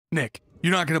Nick,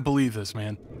 you're not gonna believe this,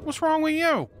 man. What's wrong with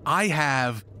you? I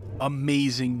have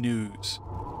amazing news.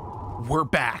 We're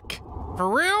back. For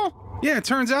real? Yeah, it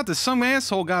turns out that some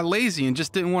asshole got lazy and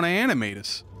just didn't want to animate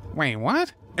us. Wait,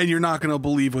 what? And you're not gonna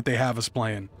believe what they have us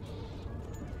playing.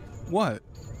 What?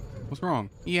 What's wrong?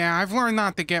 Yeah, I've learned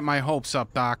not to get my hopes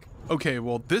up, Doc. Okay,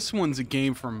 well, this one's a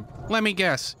game from... Let me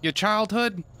guess, your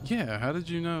childhood? Yeah, how did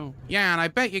you know? Yeah, and I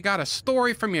bet you got a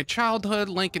story from your childhood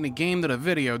linking the game to the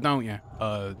video, don't you?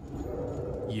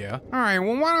 Yeah. Alright,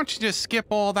 well, why don't you just skip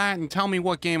all that and tell me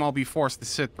what game I'll be forced to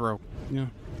sit through? Yeah.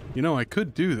 You know, I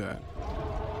could do that.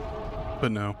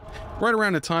 But no. Right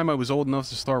around the time I was old enough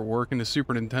to start working, the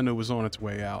Super Nintendo was on its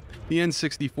way out. The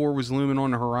N64 was looming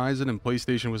on the horizon, and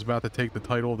PlayStation was about to take the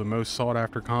title of the most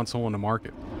sought-after console on the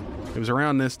market. It was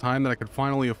around this time that I could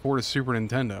finally afford a Super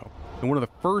Nintendo, and one of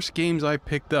the first games I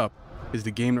picked up is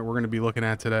the game that we're going to be looking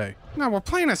at today. Now, we're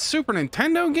playing a Super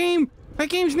Nintendo game? That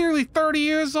game's nearly 30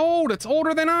 years old. It's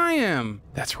older than I am.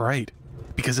 That's right.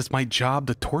 Because it's my job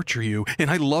to torture you,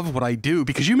 and I love what I do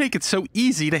because you make it so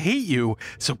easy to hate you.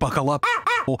 So buckle up,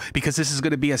 because this is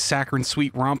going to be a saccharine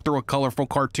sweet romp through a colorful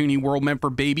cartoony world meant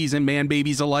for babies and man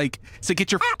babies alike. So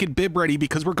get your fucking bib ready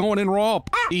because we're going in raw.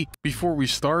 Before we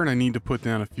start, I need to put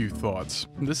down a few thoughts.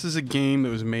 This is a game that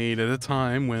was made at a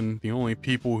time when the only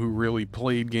people who really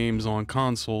played games on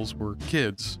consoles were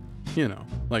kids. You know,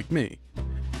 like me.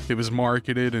 It was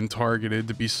marketed and targeted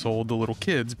to be sold to little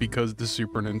kids because the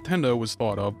Super Nintendo was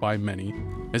thought of by many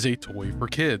as a toy for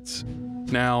kids.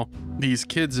 Now, these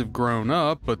kids have grown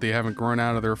up, but they haven't grown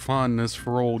out of their fondness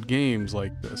for old games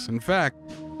like this. In fact,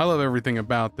 I love everything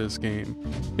about this game.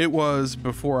 It was,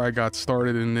 before I got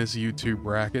started in this YouTube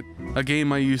racket, a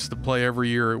game I used to play every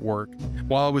year at work,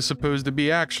 while I was supposed to be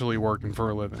actually working for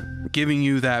a living. Giving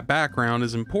you that background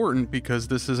is important because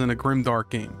this isn't a grimdark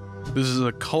game. This is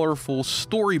a colorful,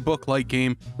 storybook-like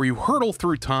game where you hurtle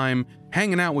through time,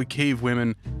 hanging out with cave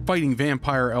women, fighting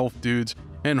vampire elf dudes,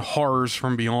 and horrors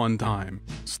from beyond time.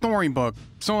 Storybook.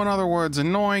 So in other words,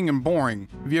 annoying and boring.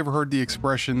 Have you ever heard the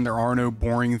expression, there are no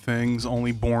boring things,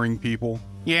 only boring people?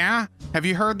 Yeah? Have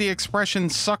you heard the expression,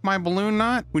 suck my balloon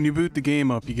knot? When you boot the game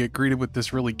up, you get greeted with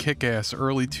this really kick-ass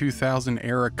early 2000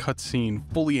 era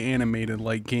cutscene, fully animated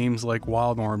like games like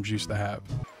Wild Arms used to have.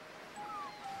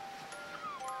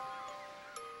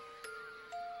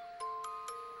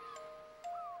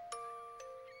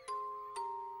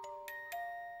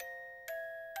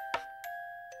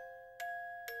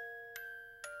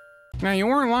 Now, you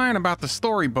weren't lying about the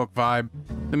storybook vibe.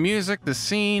 The music, the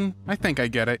scene, I think I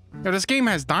get it. Yo, this game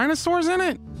has dinosaurs in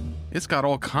it? It's got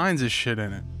all kinds of shit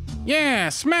in it. Yeah,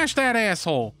 smash that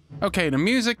asshole. Okay, the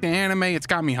music, the anime, it's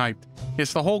got me hyped.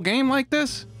 Is the whole game like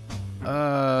this?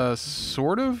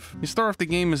 Sort of. You start off the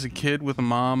game as a kid with a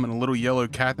mom and a little yellow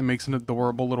cat that makes an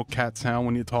adorable little cat sound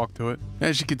when you talk to it.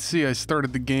 As you can see, I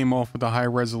started the game off with a high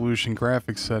resolution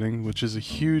graphics setting, which is a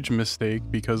huge mistake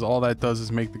because all that does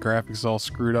is make the graphics all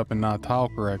screwed up and not tile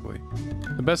correctly.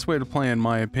 The best way to play, in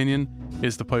my opinion,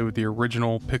 is to play with the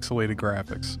original pixelated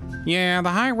graphics. Yeah, the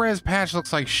high-res patch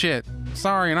looks like shit.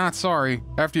 Sorry, not sorry.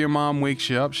 After your mom wakes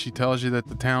you up, she tells you that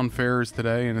the town fair is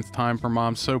today and it's time for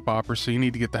mom's soap opera, so you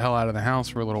need to get the hell out of the house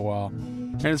for a little while.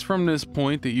 And it's from this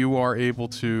point that you are able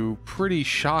to, pretty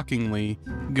shockingly,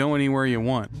 go anywhere you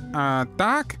want.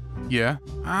 Doc? Yeah?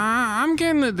 I'm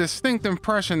getting a distinct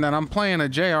impression that I'm playing a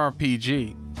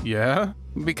JRPG. Yeah?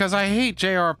 Because I hate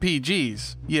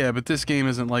JRPGs. Yeah, but this game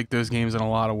isn't like those games in a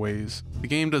lot of ways. The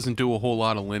game doesn't do a whole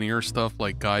lot of linear stuff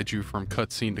like guide you from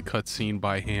cutscene to cutscene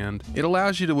by hand. It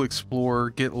allows you to explore,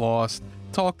 get lost,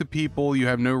 talk to people you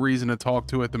have no reason to talk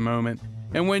to at the moment,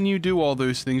 and when you do all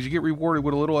those things, you get rewarded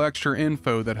with a little extra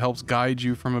info that helps guide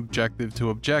you from objective to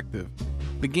objective.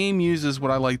 The game uses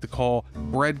what I like to call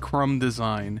breadcrumb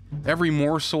design. Every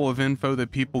morsel of info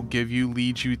that people give you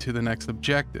leads you to the next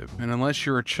objective, and unless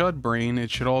you're a chud brain,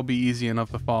 it should all be easy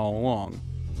enough to follow along.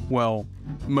 Well,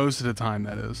 most of the time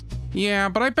that is. Yeah,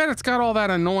 but I bet it's got all that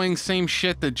annoying same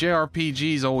shit that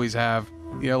JRPGs always have.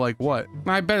 Yeah, like what?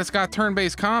 I bet it's got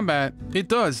turn-based combat. It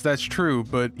does, that's true,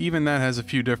 but even that has a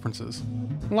few differences.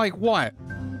 Like what?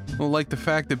 Well, like the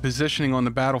fact that positioning on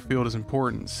the battlefield is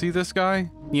important. See this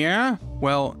guy? Yeah?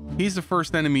 Well, he's the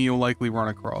first enemy you'll likely run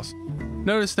across.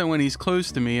 Notice that when he's close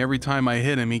to me, every time I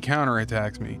hit him, he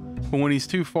counterattacks me. But when he's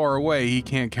too far away, he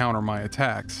can't counter my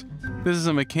attacks. This is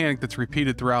a mechanic that's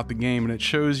repeated throughout the game, and it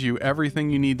shows you everything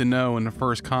you need to know in the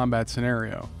first combat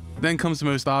scenario. Then comes the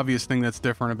most obvious thing that's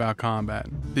different about combat.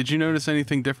 Did you notice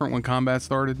anything different when combat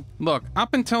started? Look,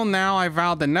 up until now I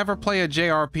vowed to never play a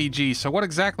JRPG, so what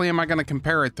exactly am I going to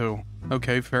compare it to?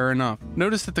 Okay, fair enough.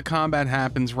 Notice that the combat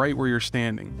happens right where you're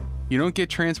standing. You don't get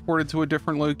transported to a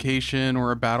different location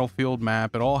or a battlefield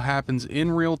map. It all happens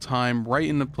in real time, right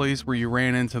in the place where you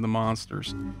ran into the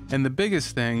monsters. And the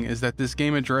biggest thing is that this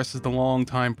game addresses the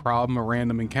long-time problem of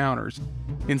random encounters.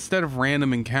 Instead of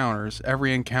random encounters,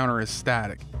 every encounter is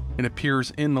static. It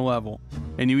appears in the level,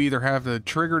 and you either have the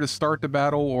trigger to start the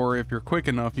battle, or if you're quick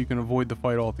enough, you can avoid the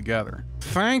fight altogether.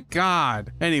 Thank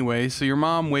God! Anyway, so your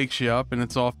mom wakes you up and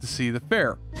it's off to see the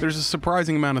fair. There's a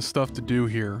surprising amount of stuff to do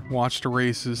here. Watch the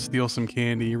races, steal some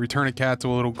candy, return a cat to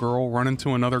a little girl, run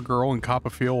into another girl and cop a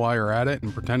feel while you're at it,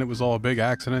 and pretend it was all a big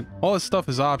accident. All this stuff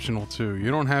is optional too.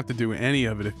 You don't have to do any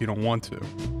of it if you don't want to.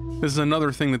 This is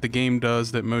another thing that the game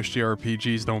does that most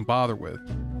JRPGs don't bother with.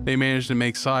 They managed to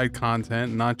make side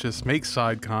content, not just make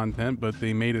side content, but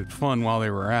they made it fun while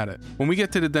they were at it. When we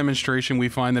get to the demonstration, we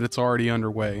find that it's already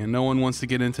underway, and no one wants to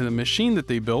get into the machine that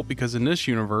they built because in this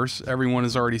universe, everyone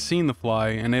has already seen the fly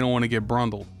and they don't want to get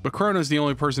brundled. But Crono's the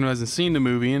only person who hasn't seen the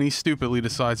movie, and he stupidly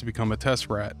decides to become a test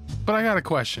rat. But I got a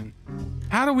question.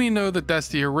 How do we know that that's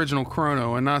the original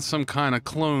Crono and not some kind of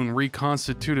clone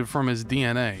reconstituted from his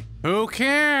DNA? Who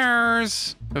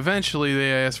cares? Eventually,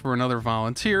 they ask for another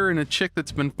volunteer, and a chick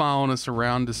that's been following us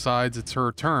around decides it's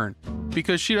her turn,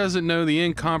 because she doesn't know the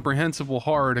incomprehensible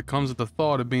horror that comes with the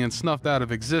thought of being snuffed out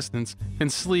of existence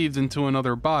and sleeved into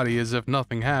another body as if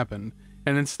nothing happened.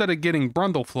 And instead of getting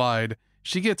brundle-flied,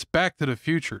 she gets back to the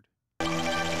future.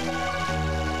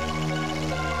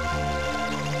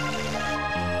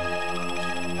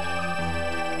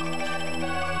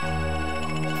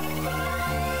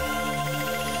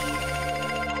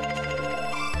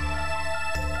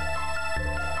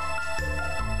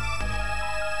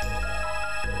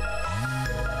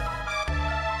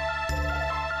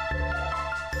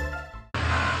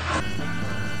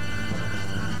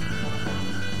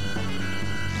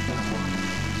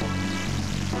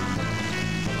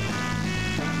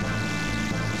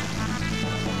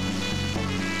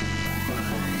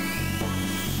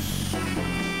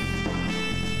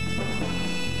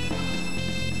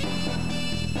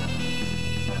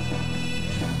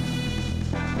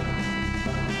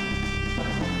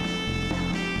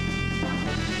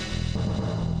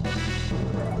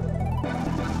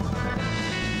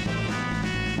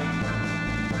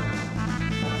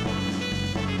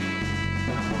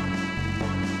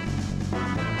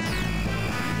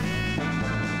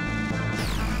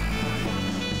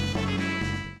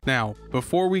 Now,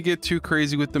 before we get too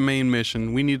crazy with the main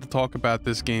mission, we need to talk about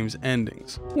this game's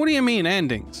endings. What do you mean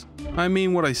endings? I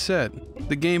mean what I said.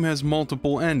 The game has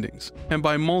multiple endings, and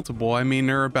by multiple I mean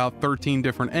there are about 13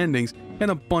 different endings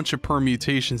and a bunch of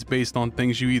permutations based on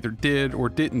things you either did or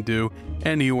didn't do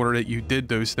and the order that you did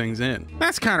those things in.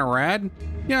 That's kinda rad.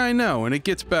 Yeah, I know, and it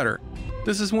gets better.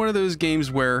 This is one of those games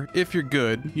where, if you're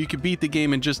good, you could beat the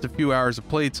game in just a few hours of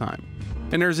playtime.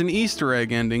 And there's an Easter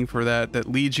egg ending for that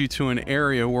leads you to an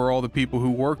area where all the people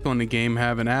who worked on the game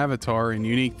have an avatar and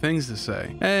unique things to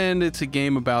say. And it's a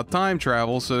game about time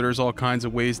travel, so there's all kinds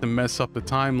of ways to mess up the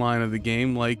timeline of the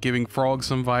game, like giving Frog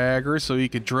some Viagra so he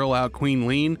could drill out Queen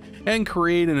Lean, and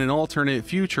creating an alternate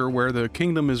future where the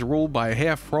kingdom is ruled by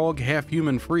half frog, half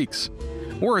human freaks.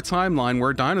 Or a timeline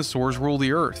where dinosaurs rule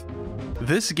the earth.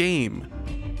 This game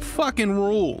fucking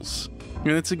rules. And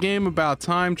it's a game about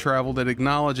time travel that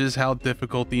acknowledges how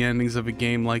difficult the endings of a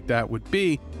game like that would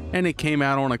be, and it came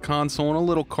out on a console and a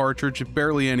little cartridge with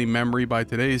barely any memory by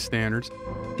today's standards.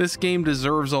 This game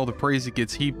deserves all the praise it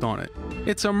gets heaped on it.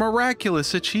 It's a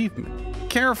miraculous achievement.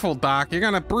 Careful, Doc, you're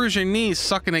gonna bruise your knees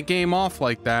sucking a game off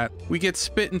like that. We get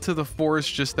spit into the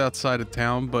forest just outside of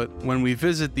town, but when we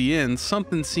visit the inn,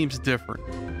 something seems different.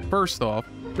 First off,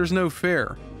 there's no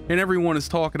fair, and everyone is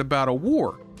talking about a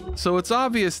war. So it's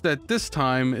obvious that this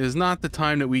time is not the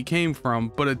time that we came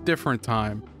from, but a different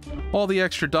time. All the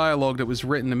extra dialogue that was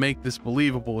written to make this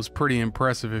believable is pretty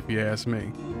impressive if you ask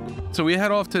me. So we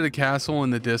head off to the castle in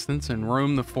the distance and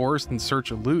roam the forest in search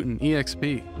of loot and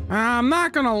EXP. I'm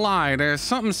not gonna lie, there's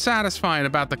something satisfying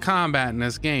about the combat in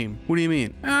this game. What do you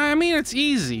mean? I mean, it's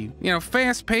easy, you know,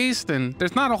 fast-paced, and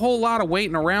there's not a whole lot of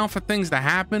waiting around for things to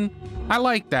happen. I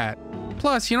like that.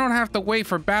 Plus, you don't have to wait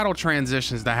for battle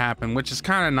transitions to happen, which is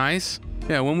kind of nice.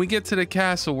 Yeah, when we get to the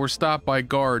castle, we're stopped by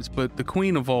guards, but the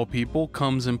queen of all people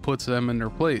comes and puts them in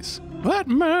their place. That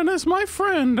man is my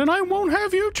friend, and I won't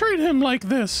have you treat him like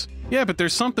this. Yeah, but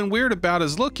there's something weird about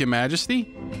his look, Your Majesty.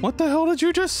 What the hell did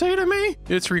you just say to me?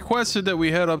 It's requested that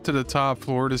we head up to the top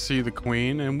floor to see the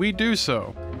queen, and we do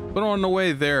so. But on the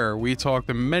way there, we talked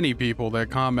to many people that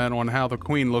comment on how the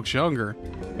queen looks younger,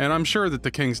 and I'm sure that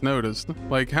the king's noticed.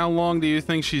 Like, how long do you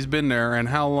think she's been there, and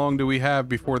how long do we have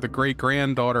before the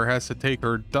great-granddaughter has to take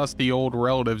her dusty old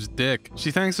relative's dick?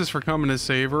 She thanks us for coming to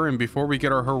save her, and before we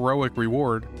get our heroic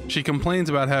reward, she complains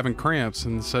about having cramps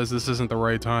and says this isn't the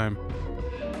right time.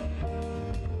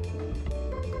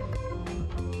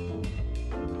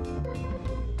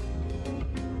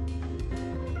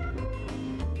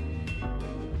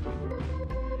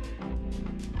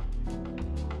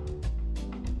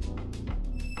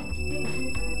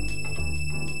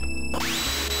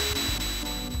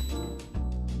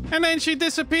 And then she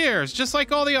disappears, just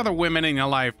like all the other women in your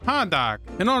life, huh, Doc?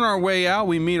 And on our way out,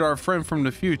 we meet our friend from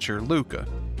the future, Luca.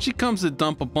 She comes to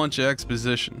dump a bunch of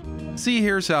exposition. See,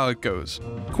 here's how it goes.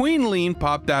 Queen Lean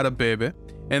popped out a baby,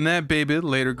 and that baby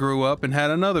later grew up and had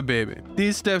another baby.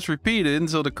 These steps repeated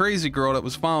until the crazy girl that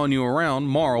was following you around,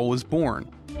 Marl, was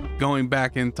born. Going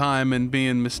back in time and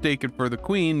being mistaken for the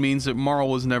queen means that Marl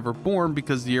was never born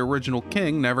because the original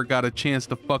king never got a chance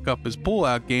to fuck up his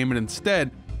pullout game, and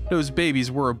instead, those babies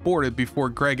were aborted before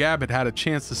Greg Abbott had a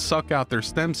chance to suck out their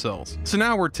stem cells. So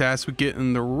now we're tasked with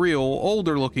getting the real,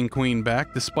 older looking queen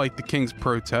back despite the king's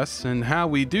protests, and how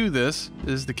we do this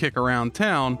is to kick around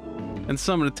town, and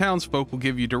some of the townsfolk will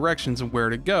give you directions on where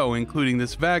to go, including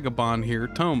this vagabond here,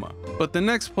 Toma. But the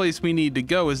next place we need to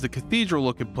go is the cathedral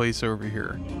looking place over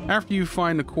here. After you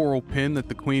find the coral pin that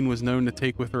the queen was known to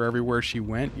take with her everywhere she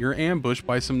went, you're ambushed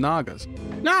by some Nagas.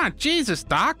 Nah, Jesus,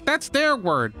 Doc, that's their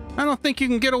word. I don't think you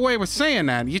can get away with saying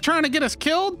that. You trying to get us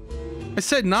killed? I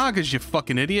said Nagas, you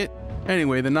fucking idiot.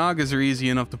 Anyway, the Nagas are easy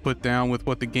enough to put down with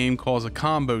what the game calls a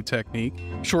combo technique.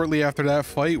 Shortly after that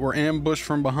fight, we're ambushed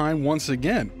from behind once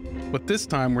again. But this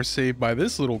time we're saved by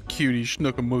this little cutie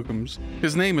schnookamookums.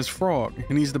 His name is Frog,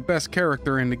 and he's the best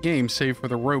character in the game save for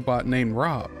the robot named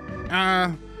Rob.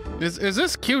 Is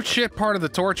this cute shit part of the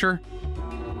torture?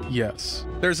 Yes.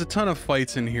 There's a ton of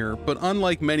fights in here, but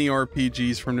unlike many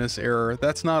RPGs from this era,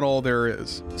 that's not all there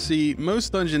is. See,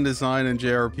 most dungeon design and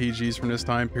JRPGs from this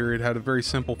time period had a very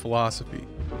simple philosophy.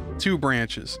 Two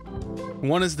branches.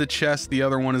 One is the chest, the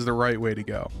other one is the right way to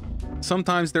go.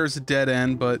 Sometimes there's a dead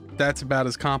end, but that's about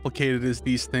as complicated as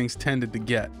these things tended to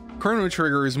get. Chrono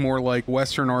Trigger is more like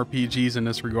Western RPGs in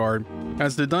this regard,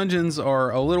 as the dungeons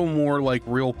are a little more like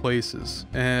real places,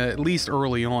 at least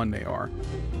early on they are.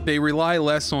 They rely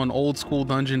less on old school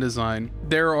dungeon design.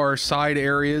 There are side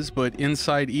areas, but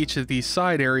inside each of these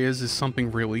side areas is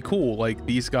something really cool, like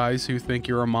these guys who think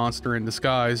you're a monster in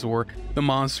disguise, or the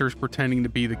monsters pretending to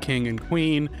be the king and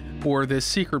queen, or this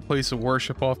secret place of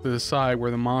worship off to the side where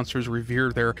the monsters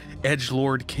revere their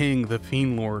edgelord king, the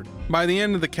Fiend Lord. By the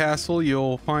end of the castle,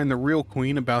 you'll find the real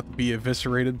queen about to be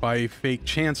eviscerated by a fake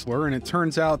chancellor, and it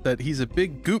turns out that he's a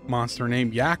big goop monster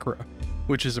named Yakra,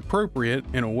 which is appropriate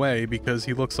in a way because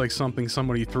he looks like something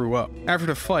somebody threw up. After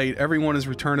the fight, everyone is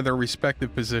returned to their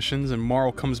respective positions and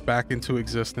Marl comes back into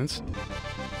existence.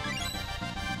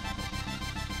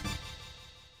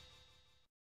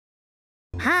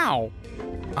 How?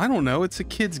 I don't know, it's a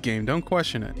kid's game, don't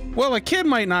question it. Well, a kid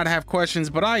might not have questions,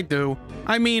 but I do.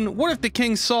 I mean, what if the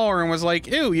king saw her and was like,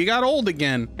 ew, you got old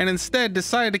again, and instead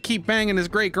decided to keep banging his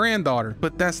great-granddaughter?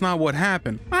 But that's not what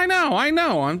happened. I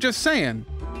know, I'm just saying.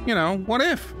 You know, what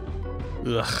if?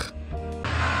 Ugh.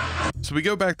 So we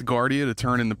go back to Guardia to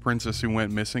turn in the princess who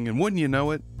went missing, and wouldn't you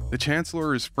know it, the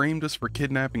Chancellor has framed us for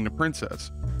kidnapping the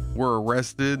princess. We're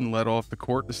arrested and led off to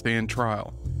court to stand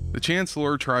trial. The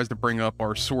Chancellor tries to bring up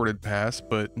our sordid past,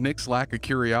 but Nick's lack of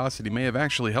curiosity may have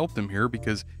actually helped him here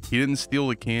because he didn't steal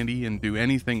the candy and do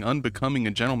anything unbecoming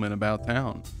a gentleman about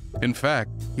town. In fact,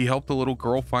 he helped a little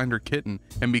girl find her kitten,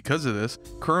 and because of this,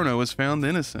 Crono is found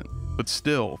innocent, but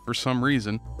still, for some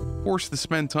reason, forced to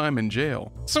spend time in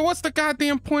jail. So what's the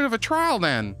goddamn point of a trial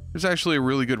then? There's actually a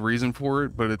really good reason for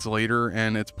it, but it's later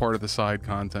and it's part of the side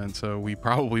content, so we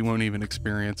probably won't even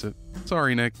experience it.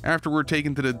 Sorry, Nick. After we're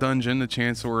taken to the dungeon, the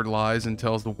Chancellor lies and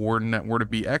tells the warden that we're to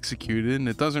be executed, and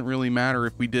it doesn't really matter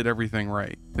if we did everything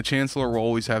right. The Chancellor will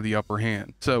always have the upper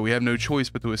hand. So we have no choice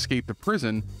but to escape the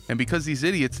prison, and because these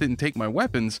idiots didn't take my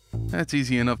weapons, that's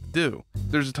easy enough to do.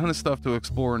 There's a ton of stuff to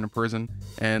explore in the prison,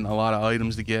 and a lot of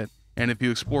items to get. And if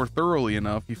you explore thoroughly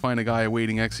enough, you find a guy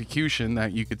awaiting execution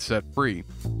that you could set free.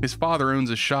 His father owns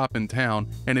a shop in town,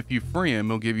 and if you free him,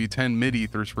 he'll give you 10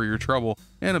 mid-ethers for your trouble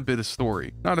and a bit of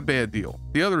story. Not a bad deal.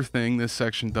 The other thing this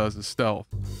section does is stealth,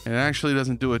 and it actually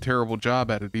doesn't do a terrible job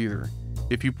at it either.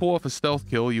 If you pull off a stealth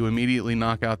kill, you immediately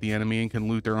knock out the enemy and can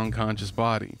loot their unconscious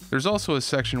body. There's also a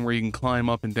section where you can climb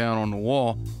up and down on the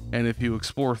wall, and if you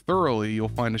explore thoroughly, you'll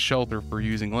find a shelter for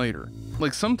using later.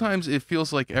 Like, sometimes it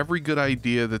feels like every good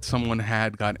idea that someone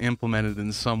had got implemented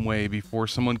in some way before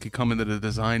someone could come into the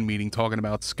design meeting talking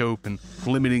about scope and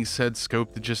limiting said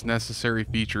scope to just necessary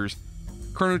features.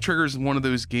 Chrono Trigger is one of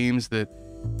those games that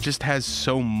just has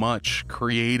so much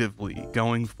creatively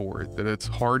going for it that it's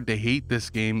hard to hate this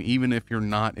game even if you're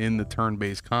not in the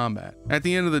turn-based combat. At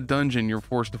the end of the dungeon, you're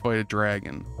forced to fight a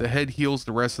dragon. The head heals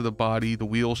the rest of the body, the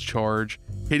wheels charge,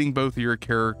 hitting both of your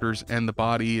characters, and the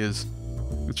body it's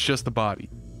just the body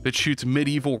that shoots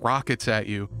medieval rockets at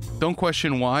you. Don't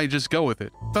question why, just go with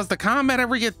it. Does the combat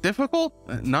ever get difficult?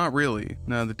 Not really.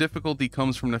 No, the difficulty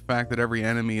comes from the fact that every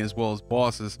enemy as well as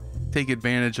bosses take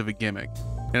advantage of a gimmick.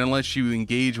 And unless you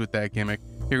engage with that gimmick,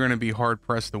 you're going to be hard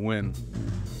pressed to win.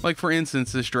 Like for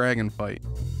instance, this dragon fight.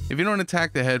 If you don't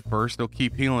attack the head first, he'll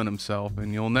keep healing himself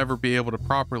and you'll never be able to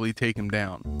properly take him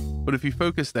down. But if you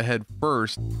focus the head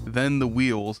first, then the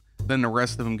wheels, then the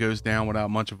rest of him goes down without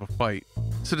much of a fight.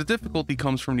 So the difficulty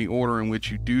comes from the order in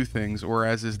which you do things, or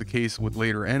as is the case with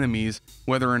later enemies,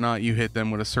 whether or not you hit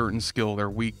them with a certain skill they're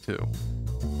weak to.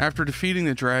 After defeating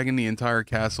the dragon, the entire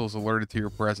castle is alerted to your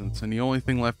presence, and the only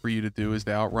thing left for you to do is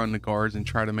to outrun the guards and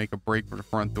try to make a break for the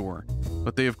front door.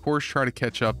 But they of course try to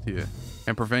catch up to you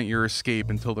and prevent your escape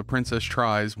until the princess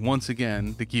tries, once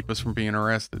again, to keep us from being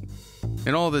arrested.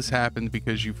 And all this happened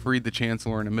because you freed the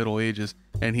Chancellor in the Middle Ages,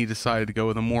 and he decided to go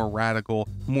with a more radical,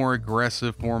 more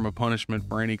aggressive form of punishment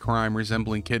for any crime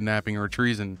resembling kidnapping or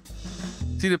treason.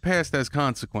 See, the past has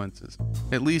consequences.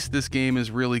 At least this game is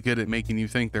really good at making you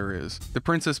think there is. The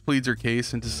princess pleads her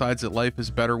case and decides that life is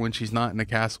better when she's not in a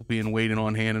castle being waited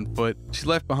on hand and foot. She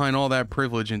left behind all that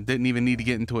privilege and didn't even need to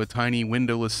get into a tiny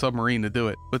windowless submarine to do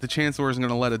it. But the Chancellor isn't going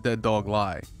to let a dead dog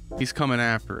lie. He's coming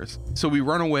after us. So we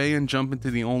run away and jump into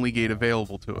the only gate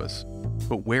available to us.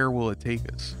 But where will it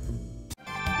take us?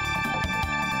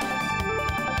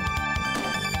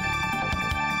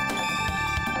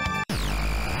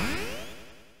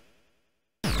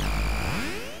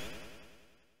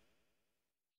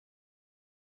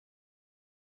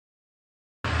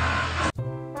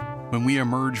 When we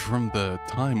emerge from the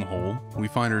time hole, we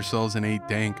find ourselves in a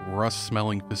dank,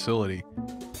 rust-smelling facility.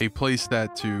 A place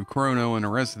that, to Crono and the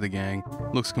rest of the gang,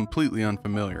 looks completely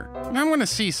unfamiliar. I want to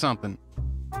see something.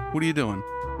 What are you doing?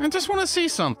 I just want to see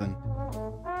something.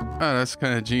 Oh, that's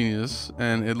kind of genius,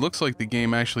 and it looks like the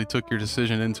game actually took your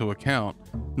decision into account.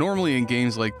 Normally in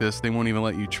games like this, they won't even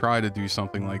let you try to do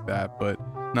something like that, but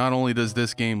not only does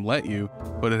this game let you,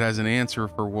 but it has an answer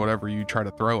for whatever you try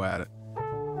to throw at it.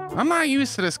 I'm not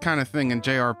used to this kind of thing in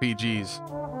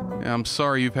JRPGs. I'm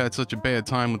sorry you've had such a bad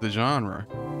time with the genre.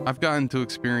 I've gotten to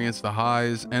experience the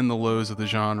highs and the lows of the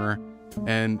genre,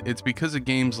 and it's because of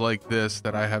games like this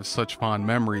that I have such fond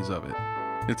memories of it.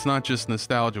 It's not just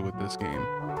nostalgia with this game.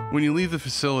 When you leave the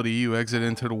facility, you exit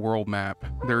into the world map.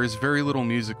 There is very little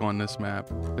music on this map.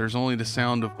 There's only the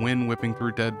sound of wind whipping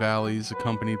through dead valleys,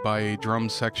 accompanied by a drum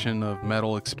section of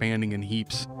metal expanding in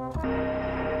heaps.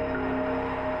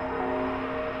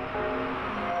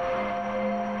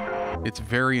 It's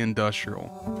very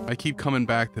industrial. I keep coming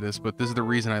back to this, but this is the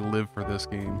reason I live for this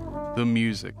game. The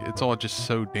music. It's all just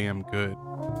so damn good.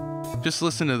 Just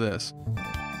listen to this.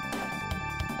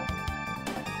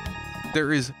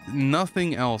 There is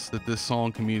nothing else that this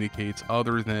song communicates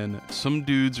other than some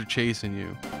dudes are chasing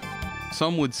you.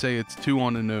 Some would say it's too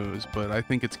on the nose, but I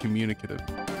think it's communicative.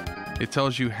 It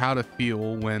tells you how to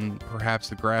feel when perhaps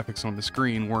the graphics on the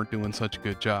screen weren't doing such a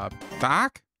good job.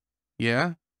 Doc?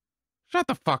 Yeah? Shut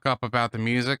the fuck up about the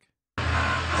music.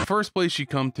 The first place you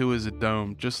come to is a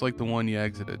dome, just like the one you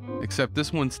exited, except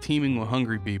this one's teeming with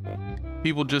hungry people.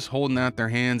 People just holding out their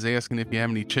hands asking if you have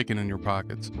any chicken in your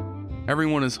pockets.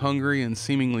 Everyone is hungry and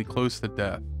seemingly close to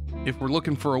death. If we're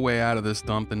looking for a way out of this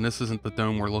dump, then this isn't the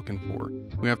dome we're looking for.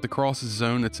 We have to cross a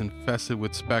zone that's infested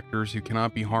with specters who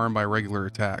cannot be harmed by regular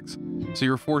attacks, so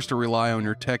you're forced to rely on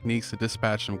your techniques to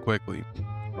dispatch them quickly.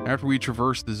 After we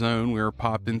traverse the zone, we are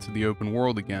popped into the open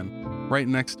world again, right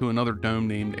next to another dome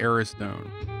named Eris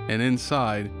Dome. And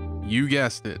inside, you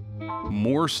guessed it,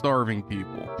 more starving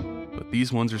people. But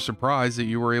these ones are surprised that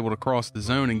you were able to cross the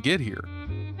zone and get here.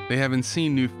 They haven't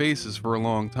seen new faces for a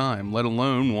long time, let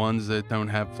alone ones that don't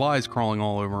have flies crawling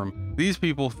all over them. These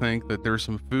people think that there's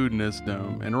some food in this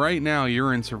dome, and right now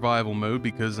you're in survival mode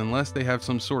because unless they have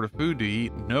some sort of food to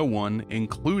eat, no one,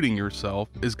 including yourself,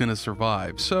 is going to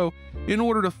survive. So, in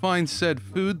order to find said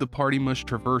food, the party must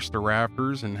traverse the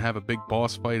rafters and have a big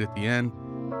boss fight at the end,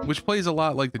 which plays a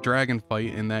lot like the dragon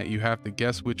fight in that you have to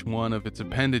guess which one of its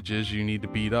appendages you need to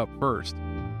beat up first.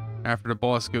 After the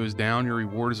boss goes down, your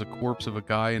reward is a corpse of a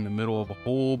guy in the middle of a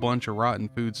whole bunch of rotten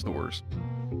food stores.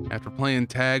 After playing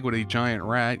tag with a giant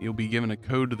rat, you'll be given a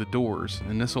code to the doors,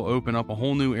 and this will open up a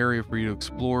whole new area for you to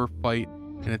explore, fight,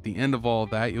 and at the end of all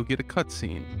of that, you'll get a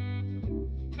cutscene.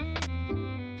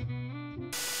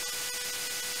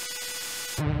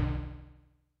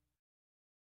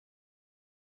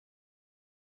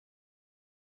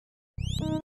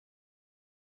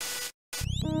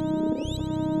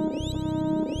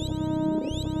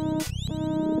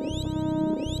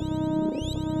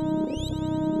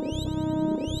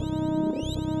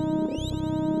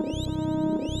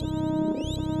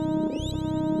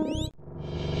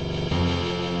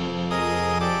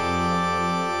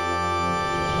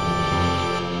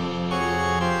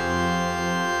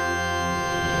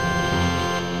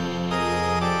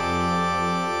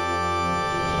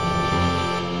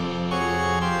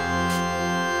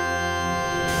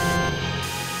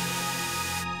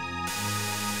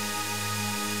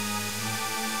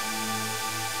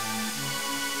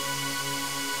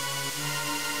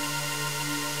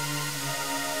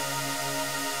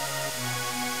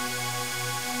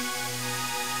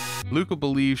 Luca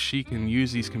believes she can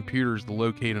use these computers to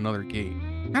locate another gate.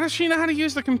 How does she know how to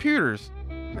use the computers?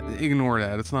 Ignore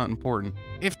that, it's not important.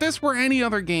 If this were any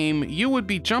other game, you would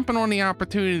be jumping on the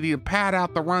opportunity to pad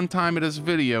out the runtime of this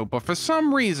video, but for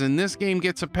some reason, this game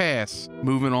gets a pass.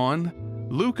 Moving on,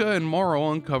 Luca and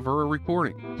Morrow uncover a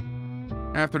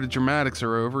recording. After the dramatics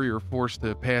are over, you're forced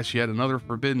to pass yet another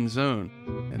forbidden zone,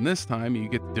 and this time you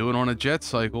get to do it on a jet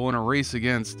cycle in a race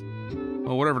against,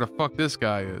 well, whatever the fuck this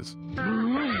guy is.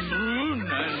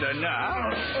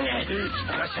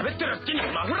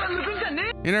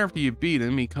 And after you beat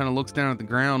him, he kind of looks down at the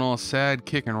ground all sad,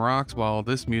 kicking rocks while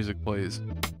this music plays.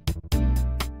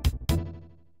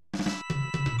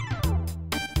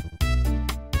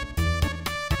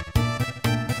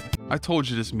 I told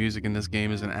you this music in this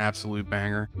game is an absolute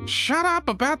banger. Shut up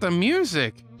about the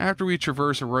music! After we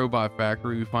traverse a robot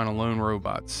factory, we find a lone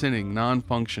robot, sitting,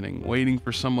 non-functioning, waiting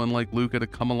for someone like Luca to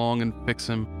come along and fix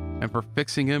him, and for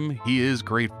fixing him, he is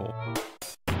grateful.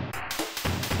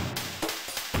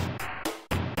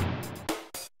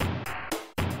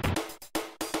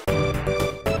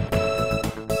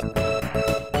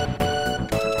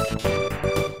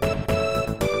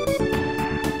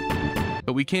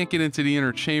 But we can't get into the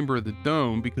inner chamber of the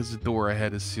dome because the door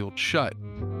ahead is sealed shut,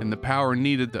 and the power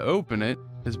needed to open it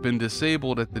has been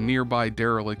disabled at the nearby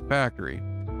derelict factory.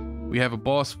 We have a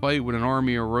boss fight with an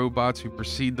army of robots who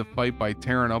proceed the fight by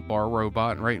tearing up our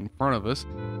robot right in front of us,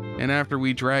 and after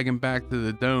we drag him back to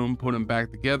the dome, put him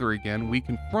back together again, we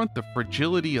confront the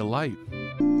fragility of life.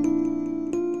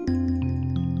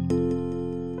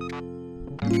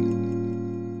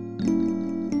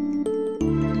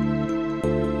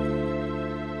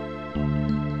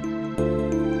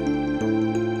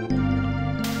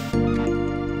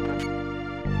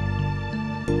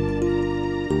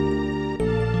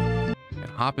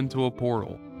 Hop into a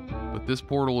portal, but this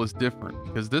portal is different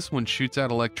because this one shoots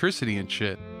out electricity and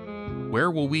shit.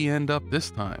 Where will we end up this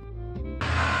time?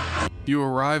 You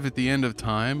arrive at the end of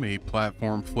time, a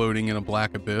platform floating in a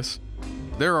black abyss.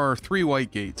 There are 3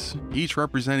 white gates, each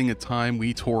representing a time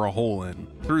we tore a hole in.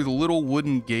 Through the little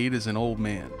wooden gate is an old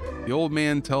man. The old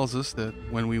man tells us that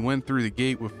when we went through the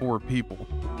gate with 4 people,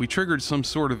 we triggered some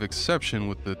sort of exception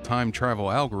with the time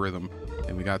travel algorithm,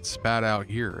 and we got spat out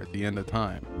here at the end of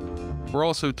time. We're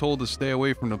also told to stay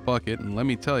away from the bucket, and let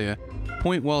me tell you,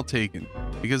 point well taken,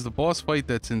 because the boss fight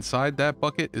that's inside that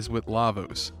bucket is with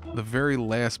Lavos, the very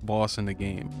last boss in the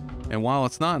game. And while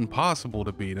it's not impossible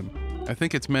to beat him, I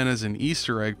think it's meant as an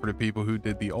Easter egg for the people who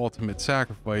did the ultimate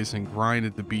sacrifice and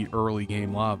grinded to beat early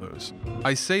game Lavos.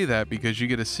 I say that because you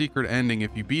get a secret ending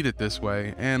if you beat it this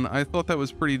way, and I thought that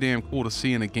was pretty damn cool to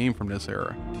see in a game from this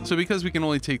era. So because we can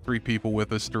only take 3 people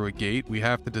with us through a gate, we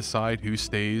have to decide who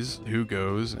stays, who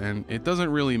goes, and it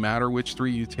doesn't really matter which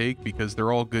 3 you take because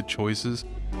they're all good choices.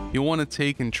 You'll want to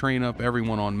take and train up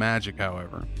everyone on magic,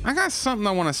 however. I got something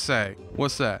I want to say.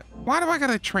 What's that? Why do I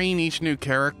gotta train each new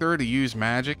character to use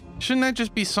magic? Shouldn't that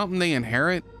just be something they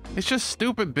inherit? It's just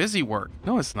stupid busy work.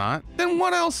 No, it's not. Then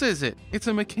what else is it? It's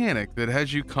a mechanic that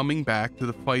has you coming back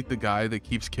to fight the guy that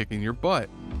keeps kicking your butt.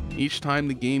 Each time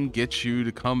the game gets you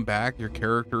to come back, your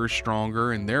character is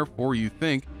stronger, and therefore you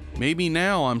think, maybe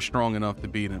now I'm strong enough to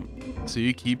beat him. so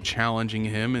you keep challenging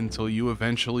him until you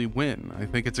eventually win. I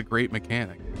think it's a great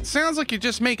mechanic. Sounds like you're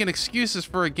just making excuses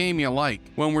for a game you like.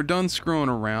 When we're done screwing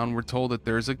around, we're told that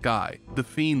there's a guy, the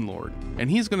Fiend Lord,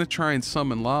 and he's going to try and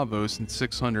summon Lavos in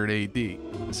 600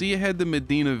 AD. So you head to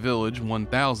Medina Village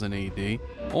 1000 AD,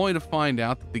 only to find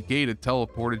out that the gate had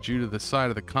teleported you to the side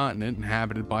of the continent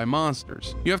inhabited by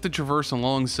monsters. You have to traverse a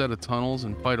long set of tunnels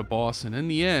and fight a boss, and in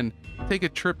the end, take a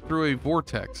trip through a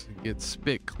vortex and get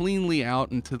spit cleanly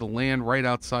out into the land right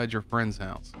outside your friend's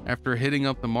house. After hitting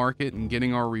up the market and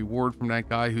getting our reward from that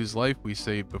guy whose life we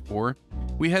saved before,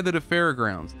 we head to the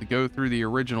fairgrounds to go through the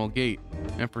original gate,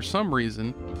 and for some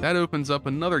reason, that opens up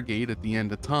another gate at the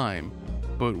end of time.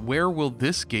 But where will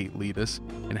this gate lead us,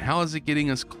 and how is it getting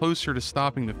us closer to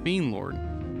stopping the Fiend Lord?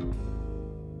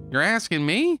 You're asking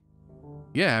me?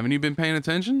 Yeah, haven't you been paying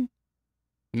attention?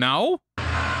 No?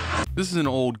 This is an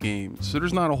old game, so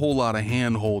there's not a whole lot of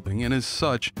hand-holding, and as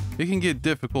such, it can get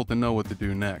difficult to know what to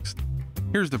do next.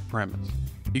 Here's the premise.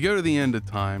 You go to the end of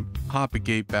time, hop a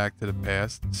gate back to the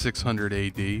past, 600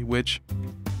 AD, which,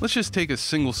 let's just take a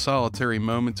single solitary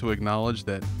moment to acknowledge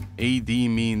that AD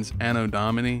means Anno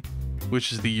Domini,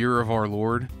 which is the year of our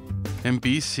Lord, and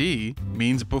BC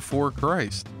means before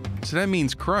Christ. So that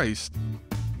means Christ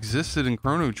existed in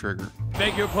Chrono Trigger.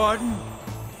 Beg your pardon?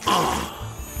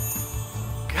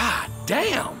 God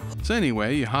damn! So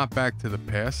anyway, you hop back to the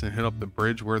past and hit up the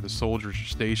bridge where the soldiers are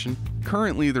stationed.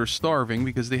 Currently, they're starving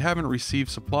because they haven't received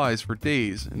supplies for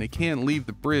days, and they can't leave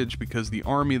the bridge because the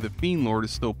army of the Fiend Lord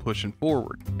is still pushing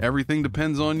forward. Everything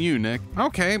depends on you, Nick.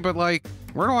 Okay, but like,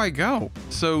 where do I go?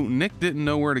 So Nick didn't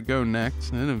know where to go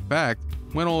next, and in fact,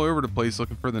 went all over the place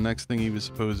looking for the next thing he was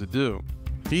supposed to do.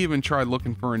 He even tried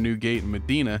looking for a new gate in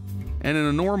Medina, and in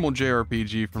a normal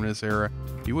JRPG from this era,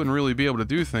 you wouldn't really be able to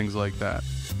do things like that.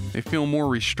 They feel more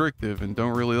restrictive and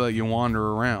don't really let you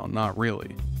wander around, not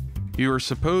really. You are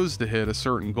supposed to hit a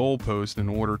certain goalpost in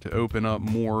order to open up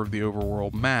more of the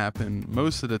overworld map, and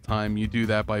most of the time you do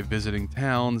that by visiting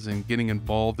towns and getting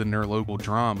involved in their local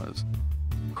dramas.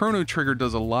 Chrono Trigger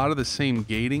does a lot of the same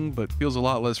gating, but feels a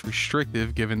lot less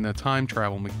restrictive given the time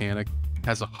travel mechanic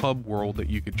has a hub world that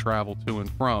you could travel to and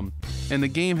from, and the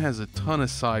game has a ton of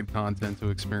side content to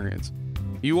experience.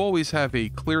 You always have a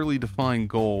clearly defined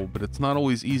goal, but it's not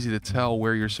always easy to tell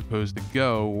where you're supposed to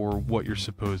go or what you're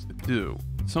supposed to do.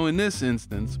 So in this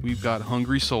instance, we've got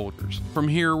hungry soldiers. From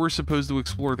here, we're supposed to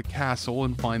explore the castle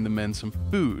and find the men some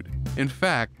food. In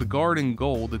fact, the guard in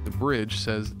gold at the bridge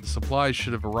says that the supplies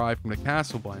should have arrived from the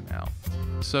castle by now.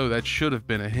 So that should have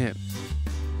been a hint.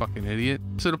 Fucking idiot.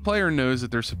 So the player knows that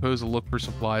they're supposed to look for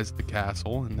supplies at the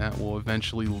castle, and that will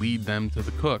eventually lead them to the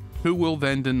cook, who will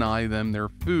then deny them their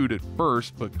food at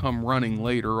first, but come running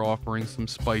later offering some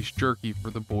spiced jerky for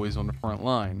the boys on the front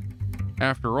line.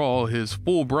 After all, his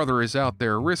fool brother is out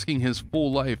there risking his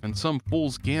full life in some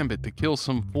fool's gambit to kill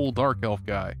some fool dark elf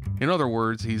guy. In other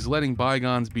words, he's letting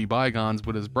bygones be bygones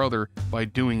with his brother by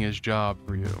doing his job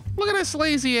for you. Look at this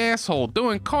lazy asshole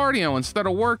doing cardio instead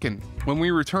of working. When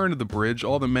we return to the bridge,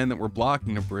 all the men that were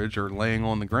blocking the bridge are laying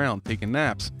on the ground taking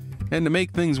naps. And to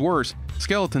make things worse,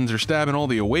 skeletons are stabbing all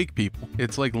the awake people.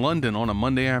 It's like London on a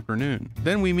Monday afternoon.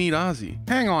 Then we meet Ozzy.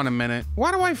 Hang on a minute.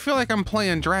 Why do I feel like I'm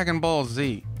playing Dragon Ball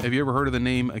Z? Have you ever heard of the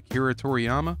name Akira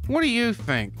Toriyama? What do you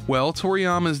think? Well,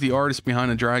 Toriyama is the artist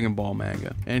behind the Dragon Ball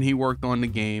manga, and he worked on the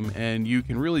game, and you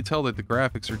can really tell that the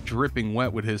graphics are dripping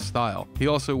wet with his style. He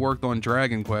also worked on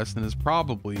Dragon Quest and is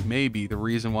probably, maybe, the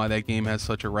reason why that game has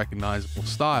such a recognizable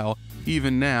style,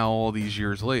 even now, all these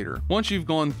years later. Once you've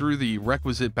gone through the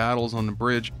requisite battles on the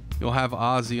bridge, you'll have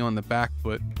Ozzy on the back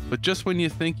foot, but just when you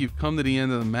think you've come to the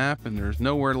end of the map and there's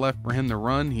nowhere left for him to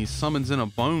run, he summons in a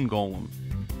bone golem.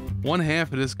 One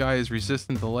half of this guy is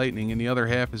resistant to lightning and the other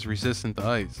half is resistant to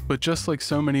ice. But just like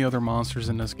so many other monsters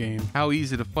in this game, how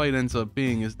easy the fight ends up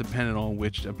being is dependent on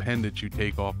which appendage you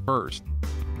take off first.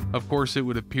 Of course, it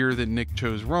would appear that Nick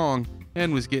chose wrong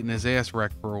and was getting his ass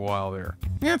wrecked for a while there.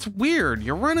 That's weird.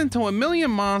 You run into a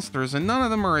million monsters and none of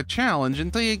them are a challenge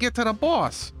until you get to the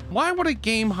boss. Why would a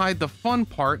game hide the fun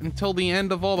part until the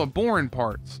end of all the boring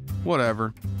parts?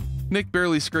 Whatever. Nick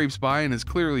barely scrapes by and is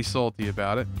clearly salty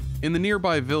about it. In the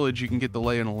nearby village, you can get the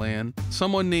lay of the land.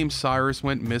 Someone named Cyrus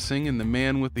went missing, and the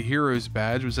man with the hero's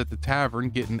badge was at the tavern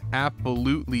getting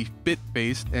absolutely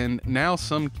fit-faced, and now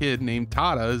some kid named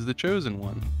Tada is the chosen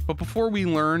one. But before we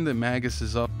learn that Magus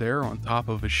is up there on top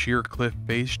of a sheer cliff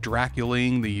face,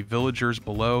 Draculaing the villagers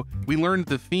below, we learn that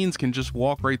the fiends can just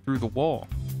walk right through the wall.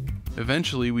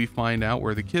 Eventually, we find out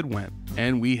where the kid went,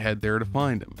 and we head there to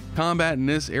find him. Combat in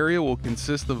this area will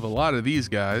consist of a lot of these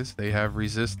guys. They have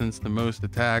resistance to most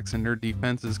attacks, and their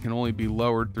defenses can only be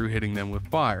lowered through hitting them with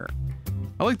fire.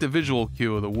 I like the visual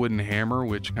cue of the wooden hammer,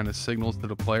 which kind of signals to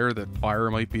the player that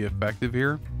fire might be effective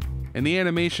here. And the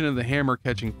animation of the hammer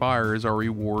catching fire is our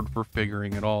reward for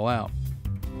figuring it all out.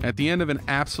 At the end of an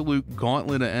absolute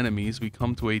gauntlet of enemies, we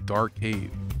come to a dark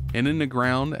cave. And in the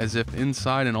ground, as if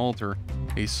inside an altar,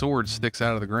 a sword sticks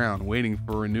out of the ground, waiting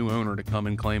for a new owner to come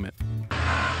and claim it.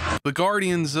 The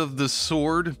guardians of the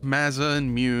sword, Masa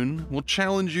and Mune, will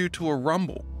challenge you to a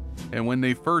rumble. And when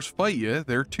they first fight you,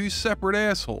 they're two separate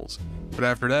assholes. But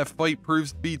after that fight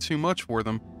proves to be too much for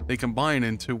them, they combine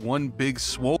into one big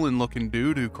swollen looking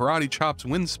dude who karate chops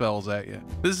wind spells at you.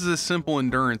 This is a simple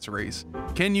endurance race.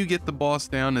 Can you get the boss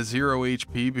down to 0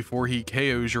 HP before he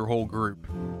KOs your whole group?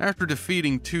 After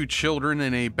defeating 2 children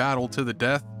in a battle to the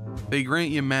death, they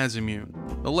grant you Mune,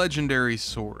 the legendary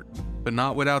sword, but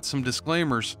not without some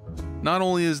disclaimers. Not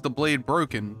only is the blade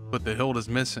broken, but the hilt is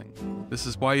missing. This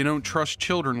is why you don't trust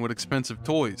children with expensive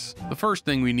toys. The first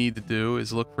thing we need to do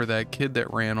is look for that kid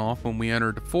that ran off when we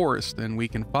entered the forest, and we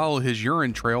can follow his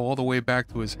urine trail all the way back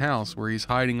to his house where he's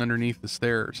hiding underneath the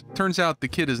stairs. Turns out the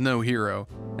kid is no hero,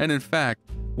 and in fact,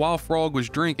 while Frog was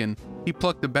drinking, he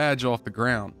plucked the badge off the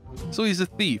ground. So he's a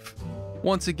thief.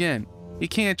 Once again, you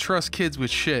can't trust kids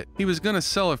with shit. He was gonna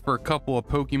sell it for a couple of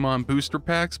Pokemon booster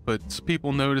packs, but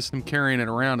people noticed him carrying it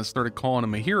around and started calling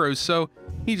him a hero, so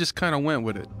he just kinda went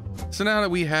with it. So now that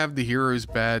we have the hero's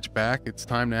badge back, it's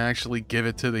time to actually give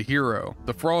it to the hero,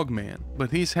 the Frogman.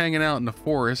 But he's hanging out in the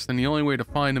forest, and the only way to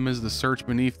find him is to search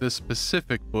beneath this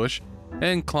specific bush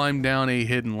and climb down a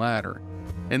hidden ladder.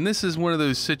 And this is one of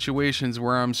those situations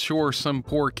where I'm sure some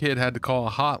poor kid had to call a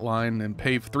hotline and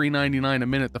pay $3.99 a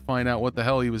minute to find out what the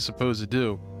hell he was supposed to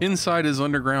do. Inside his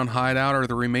underground hideout are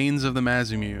the remains of the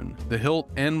Mune, the hilt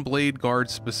and blade guard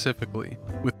specifically.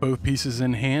 With both pieces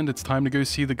in hand, it's time to go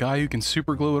see the guy who can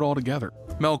super glue it all together,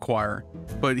 Melchior.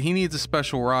 But he needs a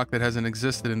special rock that hasn't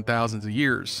existed in thousands of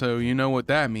years, so you know what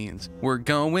that means. We're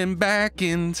going back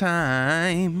in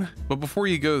time. But before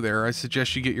you go there, I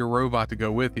suggest you get your robot to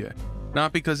go with you.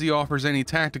 Not because he offers any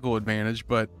tactical advantage,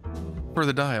 but for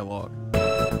the dialogue.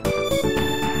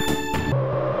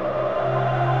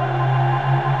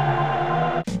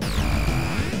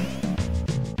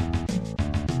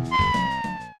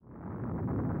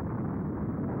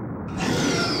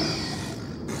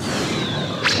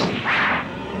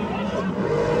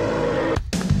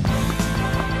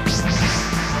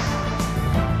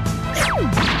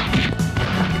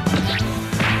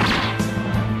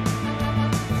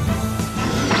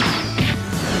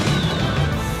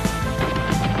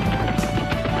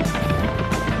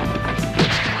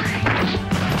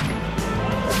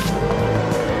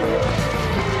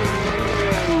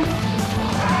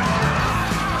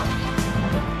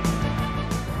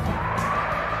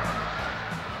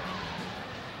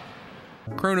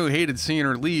 Crono hated seeing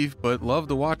her leave, but loved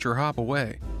to watch her hop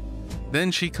away.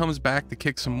 Then she comes back to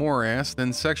kick some more ass,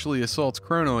 then sexually assaults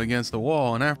Crono against the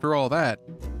wall, and after all that,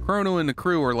 Crono and the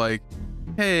crew are like,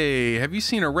 "Hey, have you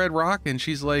seen a red rock?" And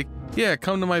she's like, "Yeah,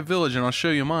 come to my village and I'll show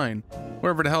you mine."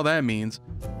 Whatever the hell that means.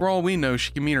 For all we know,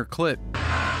 she can mean her clit.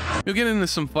 You'll get into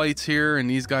some fights here, and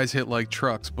these guys hit like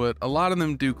trucks, but a lot of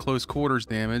them do close quarters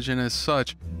damage, and as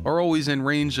such, are always in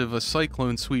range of a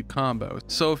cyclone sweep combo.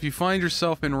 So if you find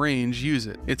yourself in range, use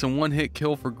it. It's a one-hit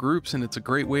kill for groups, and it's a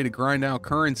great way to grind out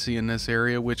currency in this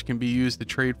area, which can be used to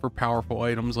trade for powerful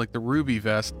items like the Ruby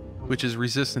Vest, which is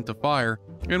resistant to fire,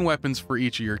 and weapons for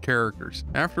each of your characters.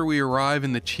 After we arrive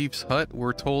in the chief's hut,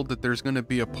 we're told that there's going to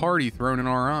be a party thrown in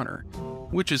our honor,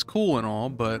 which is cool and all,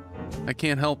 but I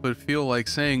can't help but feel like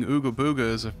saying Ooga Booga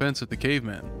is offensive to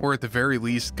cavemen, or at the very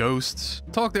least, ghosts.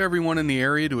 Talk to everyone in the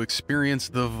area to experience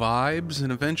the vibes,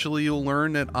 and eventually you'll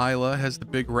learn that Isla has the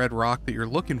big red rock that you're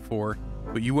looking for,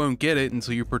 but you won't get it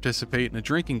until you participate in a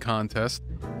drinking contest,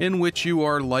 in which you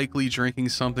are likely drinking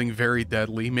something very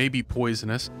deadly, maybe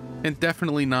poisonous, and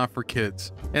definitely not for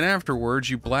kids. And afterwards,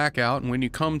 you black out, and when you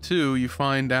come to, you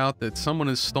find out that someone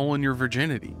has stolen your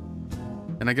virginity.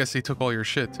 And I guess they took all your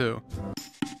shit too.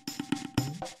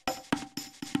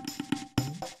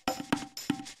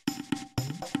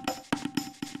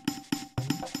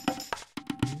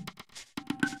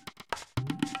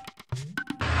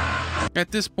 At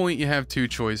this point, you have two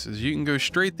choices. You can go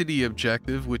straight to the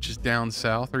objective, which is down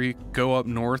south, or you can go up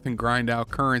north and grind out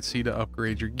currency to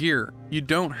upgrade your gear. You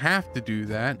don't have to do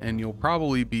that, and you'll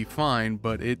probably be fine,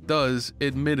 but it does,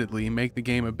 admittedly, make the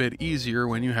game a bit easier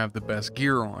when you have the best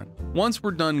gear on. Once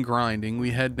we're done grinding,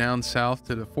 we head down south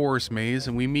to the forest maze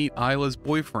and we meet Isla's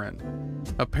boyfriend.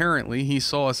 Apparently, he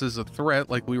saw us as a threat,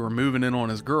 like we were moving in on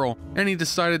his girl, and he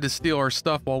decided to steal our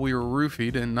stuff while we were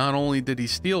roofied, and not only did he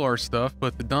steal our stuff,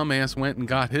 but the dumbass went and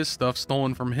got his stuff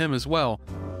stolen from him as well.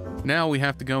 Now we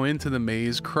have to go into the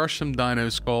maze, crush some dino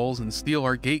skulls, and steal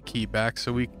our gate key back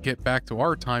so we can get back to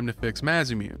our time to fix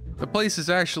Mune. The place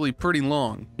is actually pretty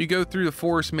long. You go through the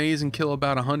forest maze and kill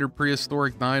about 100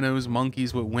 prehistoric dinos,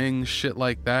 monkeys with wings, shit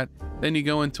like that. Then you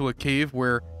go into a cave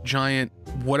where giant,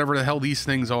 whatever the hell these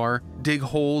things are, dig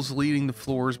holes leading to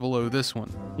floors below this one.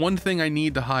 One thing I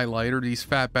need to highlight are these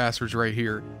fat bastards right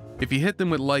here. If you hit them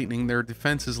with lightning, their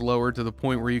defense is lowered to the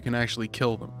point where you can actually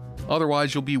kill them.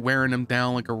 Otherwise, you'll be wearing them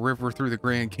down like a river through the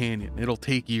Grand Canyon. It'll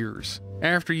take years.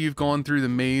 After you've gone through the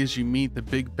maze, you meet the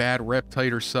big bad reptile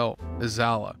herself,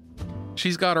 Azala.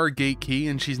 She's got our gate key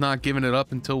and she's not giving it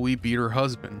up until we beat her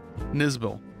husband,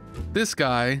 Nizbil. This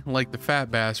guy, like the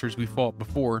fat bastards we fought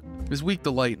before, is weak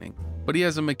to lightning, but he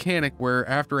has a mechanic where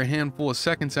after a handful of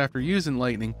seconds after using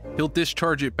lightning, he'll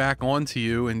discharge it back onto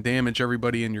you and damage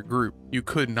everybody in your group. You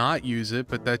could not use it,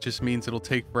 but that just means it'll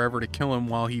take forever to kill him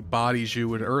while he bodies you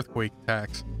with earthquake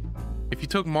attacks. If you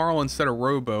took Marl instead of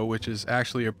Robo, which is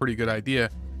actually a pretty good idea,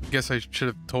 I guess I should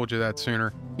have told you that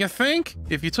sooner. You think?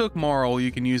 If you took Marl,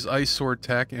 you can use Ice Sword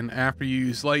tech, and after you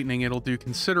use Lightning, it'll do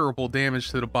considerable damage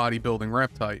to the bodybuilding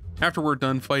reptite. After we're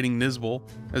done fighting Nizbil,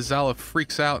 Azala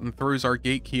freaks out and throws our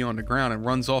gate key on the ground and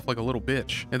runs off like a little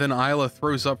bitch. And then Isla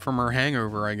throws up from her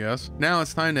hangover, I guess. Now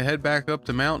it's time to head back up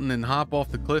the mountain and hop off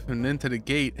the cliff and into the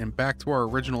gate and back to our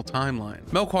original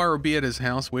timeline. Melchior will be at his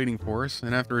house waiting for us,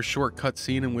 and after a short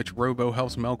cutscene in which Robo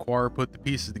helps Melchior put the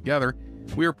pieces together,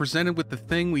 we are presented with the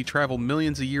thing we traveled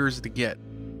millions of years to get.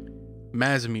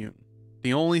 Mune.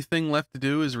 The only thing left to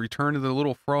do is return to the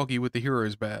little froggy with the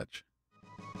hero's badge.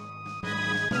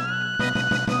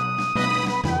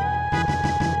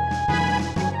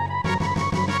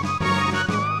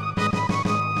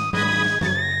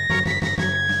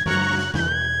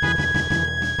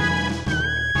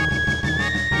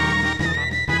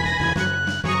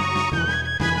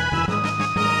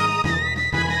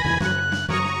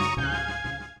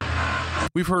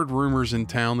 We've heard rumors in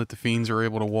town that the fiends are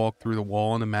able to walk through the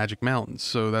wall in the Magic Mountains,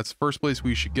 so that's the first place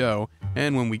we should go,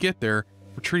 and when we get there,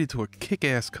 we're treated to a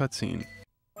kick-ass cutscene.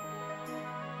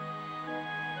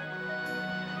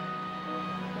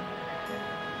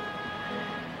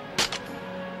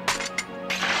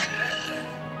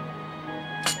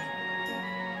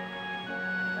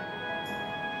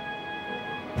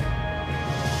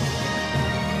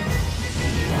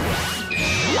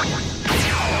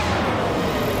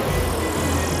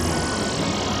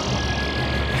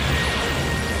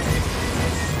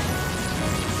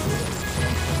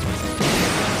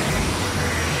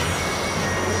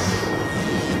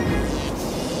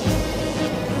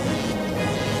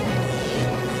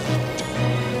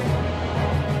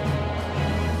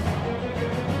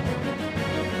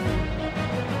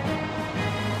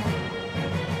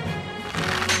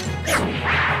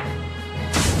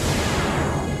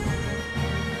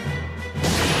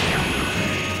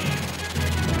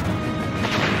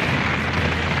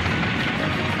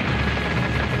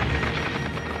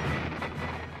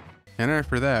 And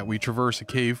after that, we traverse a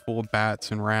cave full of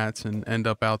bats and rats and end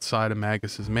up outside of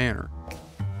Magus's manor.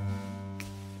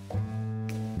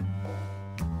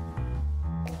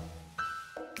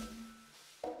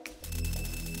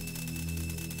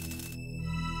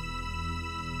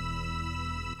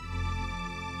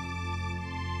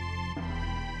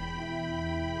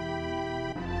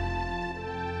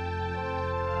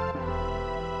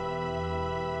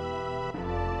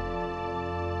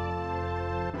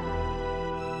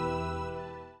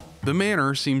 The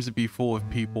manor seems to be full of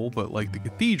people, but like the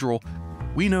cathedral,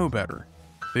 we know better.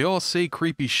 They all say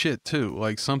creepy shit too,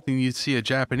 like something you'd see a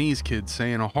Japanese kid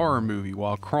say in a horror movie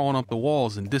while crawling up the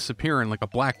walls and disappearing like a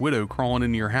black widow crawling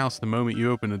into your house the moment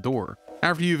you open the door.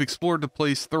 After you've explored the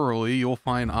place thoroughly, you'll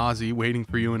find Ozzy waiting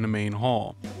for you in the main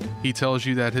hall. He tells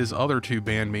you that his other two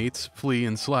bandmates, Flea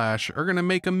and Slash, are gonna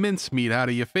make a mincemeat out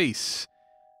of your face.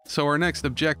 So our next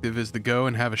objective is to go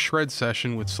and have a shred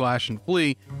session with Slash and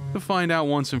Flea to find out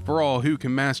once and for all who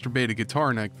can masturbate a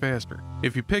guitar neck faster.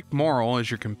 If you pick Marl as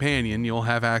your companion, you'll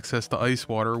have access to ice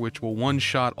water, which will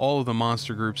one-shot all of the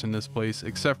monster groups in this place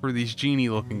except for these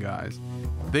genie-looking guys.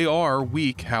 They are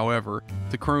weak, however,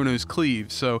 to Crono's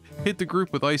cleave, so hit the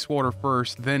group with ice water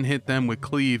first, then hit them with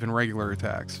cleave and regular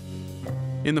attacks.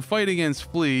 In the fight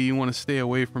against Flea, you want to stay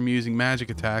away from using magic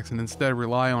attacks and instead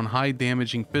rely on high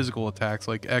damaging physical attacks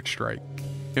like X-Strike.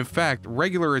 In fact,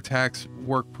 regular attacks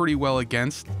work pretty well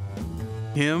against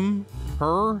him,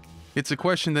 her. It's a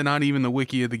question that not even the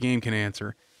wiki of the game can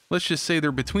answer. Let's just say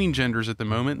they're between genders at the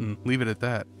moment and leave it at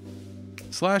that.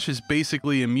 Slash is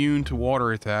basically immune to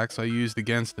water attacks I used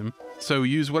against him, so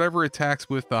use whatever attacks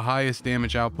with the highest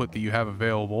damage output that you have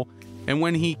available, and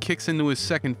when he kicks into his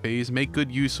second phase, make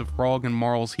good use of Frog and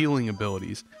Marl's healing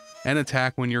abilities. and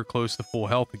attack when you're close to full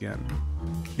health again.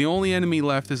 The only enemy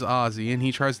left is Ozzy, and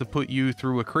he tries to put you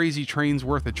through a crazy train's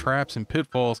worth of traps and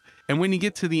pitfalls, and when you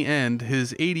get to the end,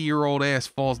 his 80-year-old ass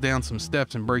falls down some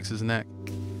steps and breaks his neck.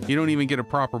 You don't even get a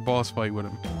proper boss fight with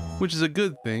him, which is a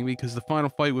good thing because the final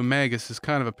fight with Magus is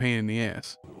kind of a pain in the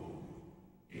ass.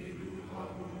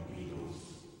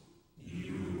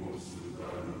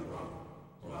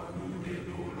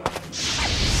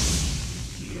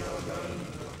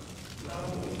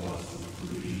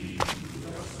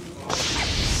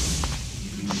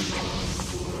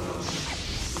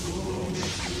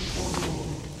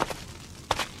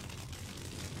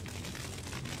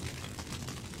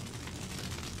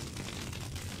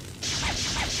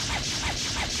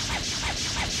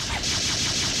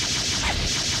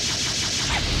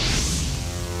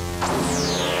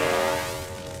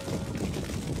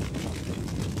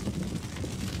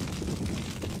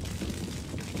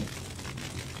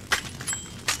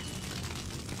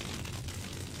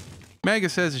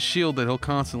 Magus has a shield that he'll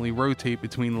constantly rotate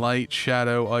between light,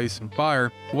 shadow, ice, and fire.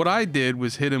 What I did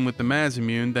was hit him with the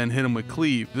Masamune, then hit him with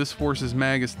Cleave. This forces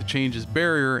Magus to change his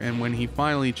barrier, and when he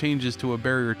finally changes to a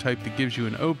barrier type that gives you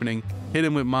an opening, hit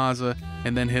him with Masa,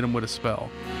 and then hit him with a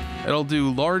spell. It'll do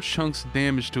large chunks of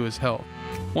damage to his health.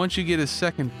 Once you get his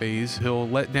second phase, he'll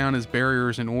let down his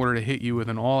barriers in order to hit you with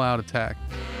an all-out attack.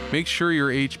 Make sure your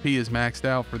HP is maxed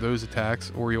out for those attacks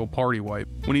or you'll party wipe.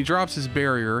 When he drops his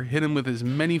barrier, hit him with as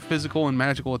many physical and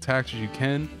magical attacks as you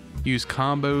can. Use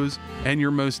combos and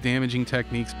your most damaging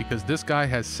techniques because this guy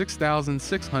has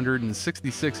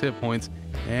 6,666 hit points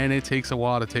and it takes a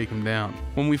while to take him down.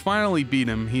 When we finally beat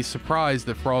him, he's surprised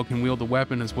that Frog can wield the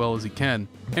weapon as well as he can.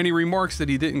 And he remarks that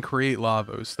he didn't create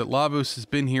Lavos, that Lavos has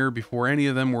been here before any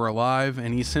of them were alive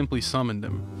and he simply summoned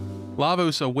him.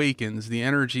 Lavos awakens, the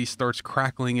energy starts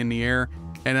crackling in the air,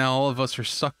 and now all of us are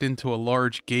sucked into a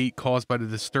large gate caused by the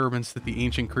disturbance that the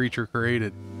ancient creature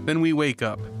created. Then we wake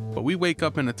up, but we wake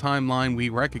up in a timeline we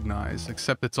recognize,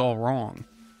 except it's all wrong.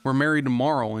 We're married to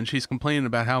Marl, and she's complaining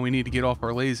about how we need to get off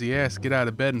our lazy ass, get out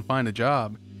of bed, and find a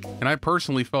job. And I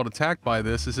personally felt attacked by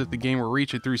this, as if the game were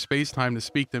reaching through space-time to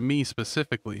speak to me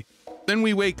specifically. Then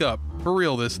we wake up, for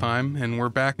real this time, and we're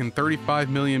back in 35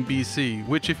 million BC,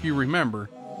 which, if you remember,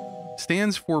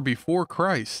 stands for before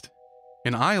Christ.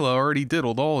 And Isla already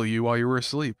diddled all of you while you were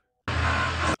asleep.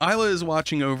 Isla is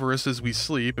watching over us as we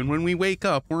sleep, and when we wake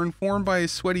up, we're informed by a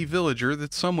sweaty villager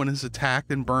that someone has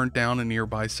attacked and burned down a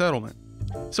nearby settlement.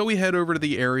 So we head over to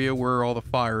the area where all the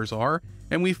fires are,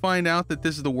 and we find out that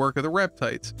this is the work of the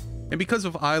Reptites. And because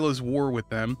of Isla's war with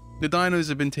them, the dinos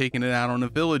have been taking it out on the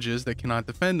villages that cannot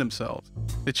defend themselves.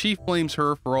 The chief blames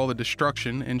her for all the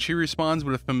destruction, and she responds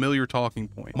with a familiar talking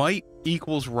point. Might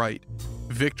equals right.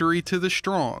 Victory to the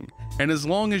strong. And as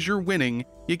long as you're winning,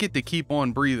 you get to keep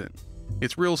on breathing.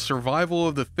 It's real survival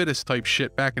of the fittest type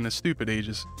shit back in the stupid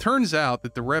ages. Turns out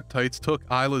that the Reptites took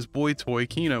Isla's boy toy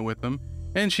Kino with them,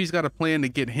 and she's got a plan to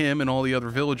get him and all the other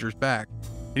villagers back.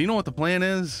 And you know what the plan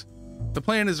is? The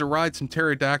plan is to ride some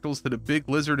pterodactyls to the big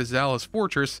lizard Azala's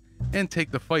fortress and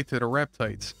take the fight to the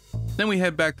Reptites. Then we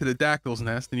head back to the Dactyl's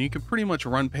nest and you can pretty much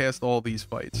run past all these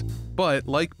fights. But,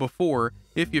 like before,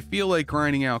 if you feel like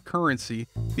grinding out currency,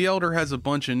 the Elder has a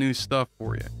bunch of new stuff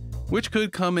for you, which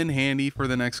could come in handy for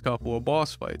the next couple of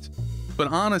boss fights. But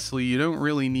honestly, you don't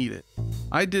really need it.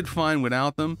 I did fine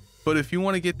without them, but if you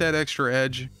want to get that extra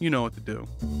edge, you know what to do.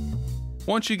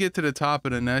 Once you get to the top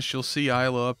of the nest, you'll see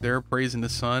Isla up there praising the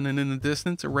sun, and in the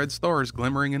distance, a red star is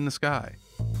glimmering in the sky.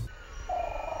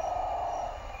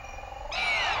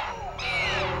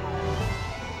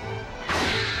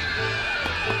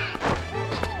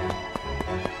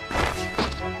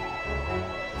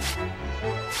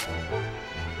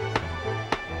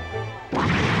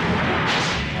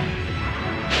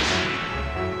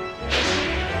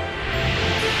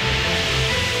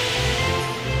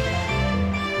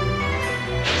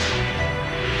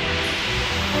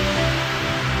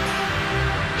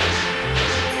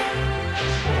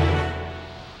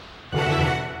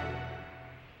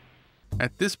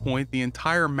 At this point, the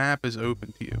entire map is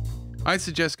open to you. I'd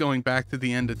suggest going back to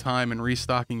the end of time and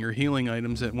restocking your healing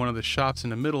items at one of the shops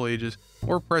in the Middle Ages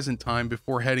or present time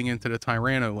before heading into the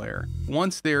Tyranno lair.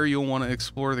 Once there, you'll want to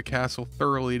explore the castle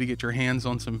thoroughly to get your hands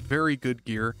on some very good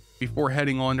gear before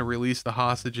heading on to release the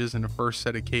hostages in the first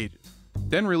set of cages.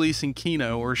 Then releasing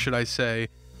Kino, or should I say,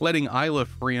 letting Isla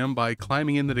free him by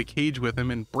climbing into the cage with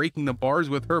him and breaking the bars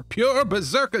with her pure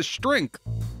berserker strength.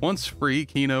 Once free,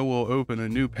 Kino will open a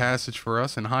new passage for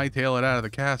us and hightail it out of the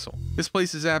castle. This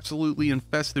place is absolutely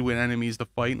infested with enemies to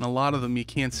fight, and a lot of them you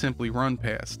can't simply run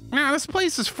past. Now, this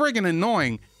place is friggin'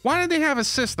 annoying. Why did they have a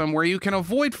system where you can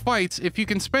avoid fights if you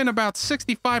can spend about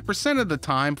 65% of the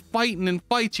time fighting in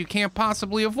fights you can't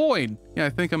possibly avoid? Yeah, I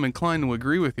think I'm inclined to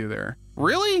agree with you there.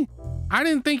 Really? I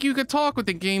didn't think you could talk with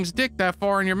the game's dick that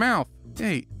far in your mouth.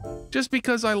 Hey, just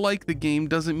because I like the game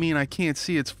doesn't mean I can't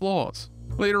see its flaws.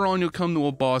 Later on, you'll come to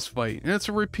a boss fight, and it's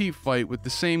a repeat fight with the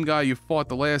same guy you fought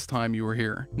the last time you were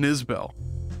here, Nizbel.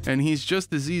 And he's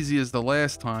just as easy as the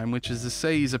last time, which is to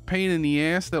say he's a pain in the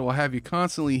ass that will have you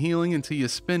constantly healing until you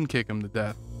spin kick him to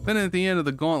death. Then at the end of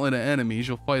the gauntlet of enemies,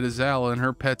 you'll fight Azala and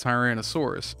her pet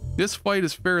Tyrannosaurus. This fight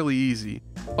is fairly easy,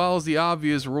 follows the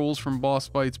obvious rules from boss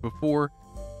fights before.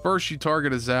 First you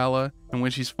target Azala, and when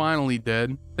she's finally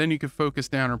dead, then you can focus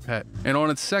down her pet. And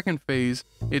on its second phase,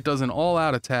 it does an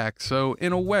all-out attack, so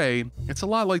in a way, it's a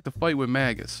lot like the fight with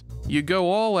Magus. You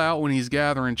go all out when he's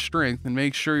gathering strength and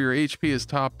make sure your HP is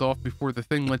topped off before the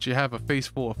thing lets you have a face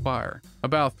full of fire.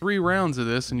 About 3 rounds of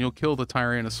this and you'll kill the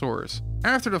Tyrannosaurus.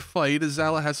 After the fight,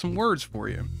 Azala has some words for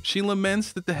you. She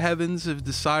laments that the heavens have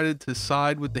decided to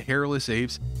side with the hairless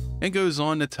apes, and goes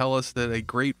on to tell us that a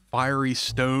great fiery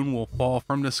stone will fall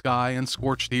from the sky and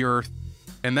scorch the earth,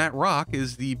 and that rock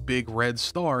is the big red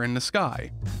star in the sky.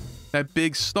 That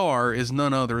big star is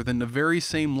none other than the very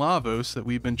same Lavos that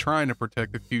we've been trying to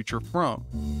protect the future from.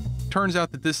 Turns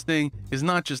out that this thing is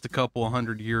not just a couple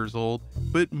 100 years old,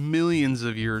 but millions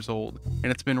of years old,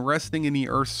 and it's been resting in the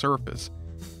Earth's surface,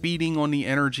 feeding on the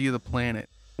energy of the planet,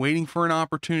 waiting for an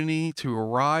opportunity to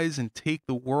arise and take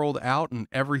the world out and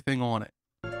everything on it.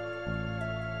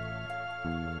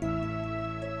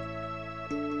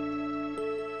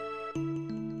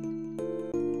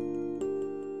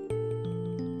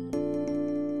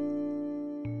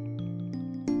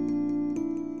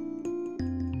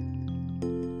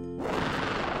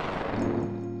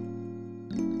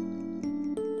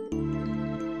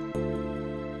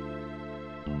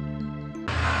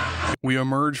 We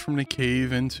emerge from the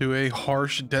cave into a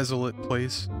harsh, desolate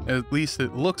place. At least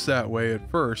it looks that way at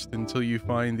first, until you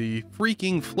find the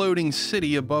freaking floating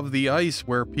city above the ice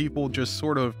where people just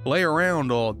sort of lay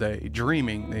around all day,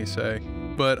 dreaming, they say.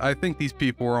 But I think these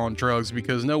people are on drugs,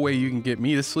 because no way you can get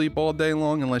me to sleep all day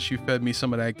long unless you fed me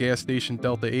some of that gas station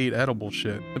Delta 8 edible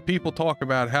shit. The people talk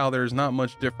about how there's not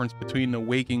much difference between the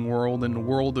waking world and the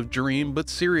world of dream, but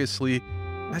seriously,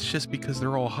 that's just because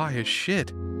they're all high as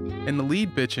shit. And the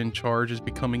lead bitch in charge is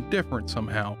becoming different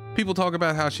somehow. People talk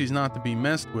about how she's not to be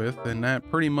messed with, and that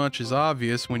pretty much is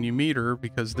obvious when you meet her,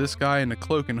 because this guy in the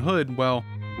cloak and hood, well,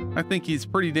 I think it's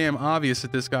pretty damn obvious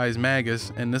that this guy is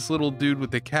Magus, and this little dude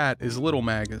with the cat is Little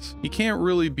Magus. You can't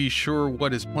really be sure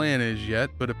what his plan is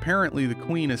yet, but apparently the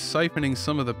queen is siphoning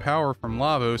some of the power from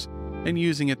Lavos and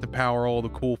using it to power all the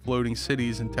cool floating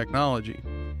cities and technology.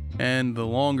 And the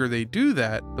longer they do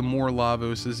that, the more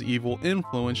Lavos' evil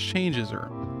influence changes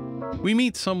her. We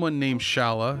meet someone named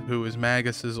Shala, who is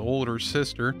Magus's older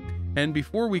sister, and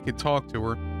before we could talk to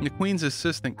her, the queen's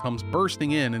assistant comes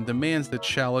bursting in and demands that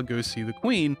Shala go see the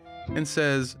queen, and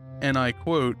says, and I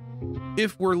quote,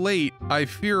 "If we're late, I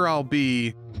fear I'll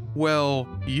be, well,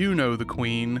 you know the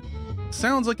queen.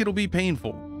 Sounds like it'll be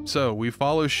painful." So we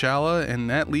follow Shala, and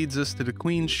that leads us to the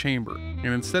queen's chamber, and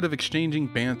instead of exchanging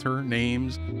banter,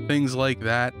 names, things like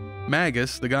that,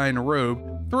 Magus, the guy in the robe,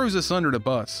 throws us under the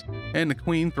bus, and the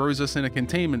queen throws us in a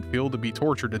containment field to be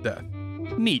tortured to death.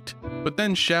 Neat. But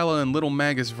then Shala and Little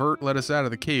Magus Vert let us out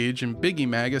of the cage, and Biggie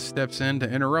Magus steps in to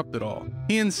interrupt it all.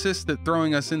 He insists that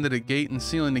throwing us into the gate and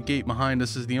sealing the gate behind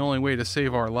us is the only way to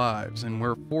save our lives, and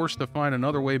we're forced to find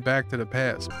another way back to the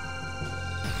past.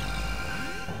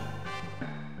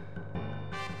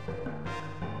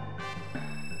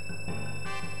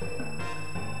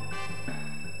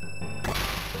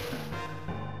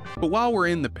 But while we're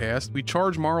in the past, we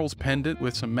charge Marl's pendant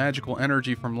with some magical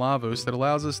energy from Lavos that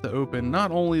allows us to open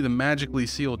not only the magically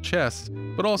sealed chests,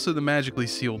 but also the magically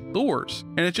sealed doors.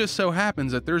 And it just so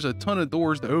happens that there's a ton of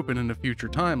doors to open in the future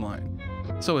timeline.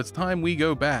 So it's time we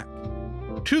go back.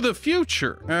 To the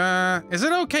future! Is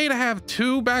it okay to have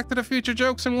 2 Back to the Future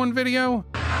jokes in one video?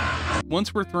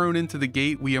 Once we're thrown into the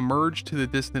gate, we emerge to the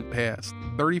distant past.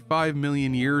 35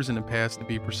 million years in the past to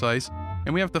be precise.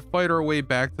 And we have to fight our way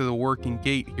back to the working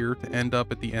gate here to end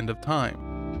up at the end of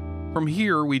time. From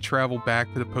here, we travel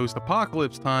back to the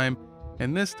post-apocalypse time,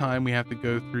 and this time we have to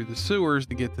go through the sewers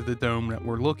to get to the dome that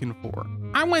we're looking for.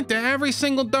 I went to every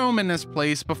single dome in this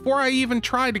place before I even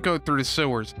tried to go through the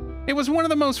sewers. It was one of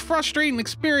the most frustrating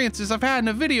experiences I've had in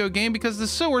a video game because the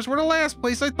sewers were the last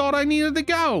place I thought I needed to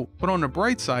go. But on the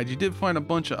bright side, you did find a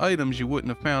bunch of items you wouldn't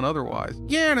have found otherwise.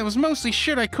 Yeah, and it was mostly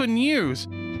shit I couldn't use.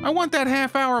 I want that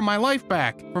half hour of my life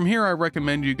back. From here, I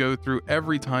recommend you go through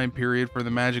every time period for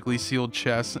the magically sealed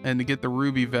chests and to get the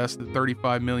ruby vest at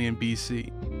 35 million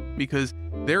BC. Because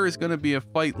there is going to be a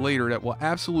fight later that will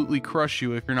absolutely crush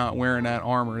you if you're not wearing that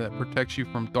armor that protects you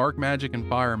from dark magic and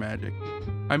fire magic.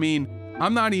 I mean,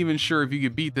 I'm not even sure if you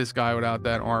could beat this guy without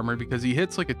that armor because he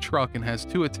hits like a truck and has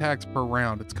 2 attacks per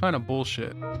round. It's kind of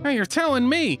bullshit. Hey, you're telling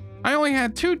me? I only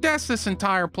had 2 deaths this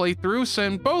entire playthrough,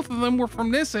 and both of them were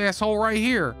from this asshole right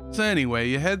here. So anyway,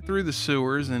 you head through the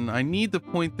sewers, and I need to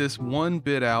point this one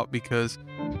bit out because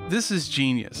this is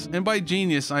genius. And by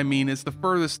genius, I mean it's the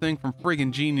furthest thing from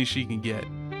friggin' genius you can get.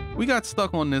 We got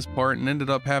stuck on this part and ended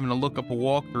up having to look up a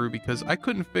walkthrough because I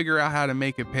couldn't figure out how to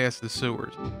make it past the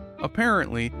sewers.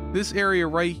 Apparently, this area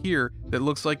right here that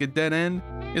looks like a dead end,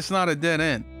 it's not a dead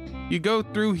end. You go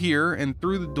through here and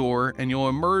through the door and you'll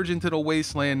emerge into the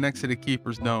wasteland next to the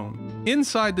Keeper's Dome.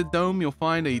 Inside the dome, you'll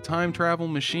find a time travel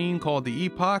machine called the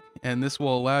Epoch, and this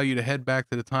will allow you to head back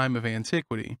to the time of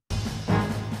antiquity.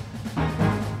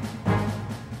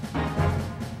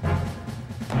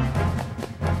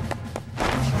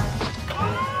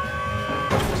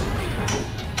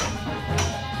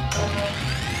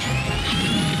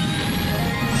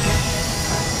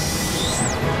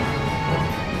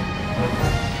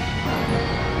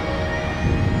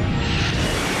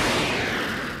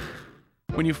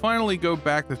 When you finally go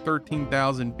back to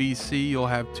 13,000 BC, you'll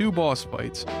have 2 boss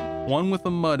fights, one with a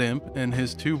mud imp and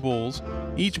his 2 bulls.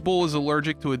 Each bull is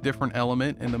allergic to a different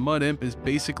element, and the mud imp is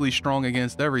basically strong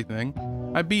against everything.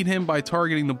 I beat him by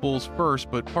targeting the bulls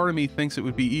first, but part of me thinks it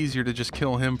would be easier to just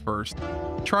kill him first.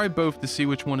 Try both to see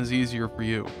which one is easier for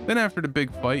you. Then after the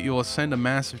big fight, you'll ascend a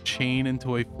massive chain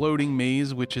into a floating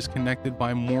maze which is connected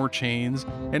by more chains,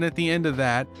 and at the end of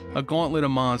that, a gauntlet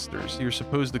of monsters. You're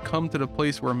supposed to come to the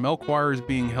place where MacLeod is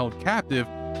being held captive,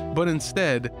 but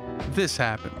instead, this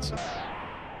happens.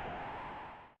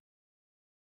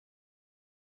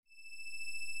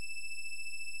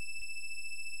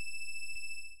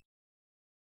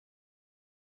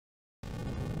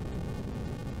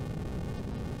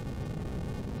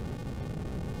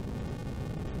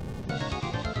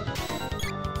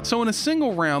 So in a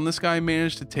single round, this guy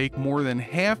managed to take more than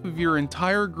half of your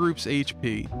entire group's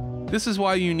HP. This is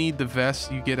why you need the vests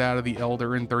you get out of the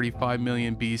Elder in 35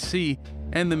 million BC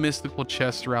and the mystical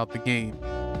chests throughout the game.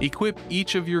 Equip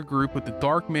each of your group with the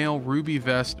Dark Mail, Ruby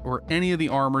Vest, or any of the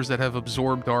armors that have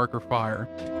absorbed dark or fire.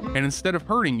 And instead of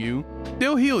hurting you,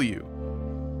 they'll heal you.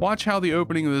 Watch how the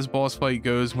opening of this boss fight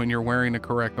goes when you're wearing the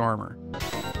correct armor.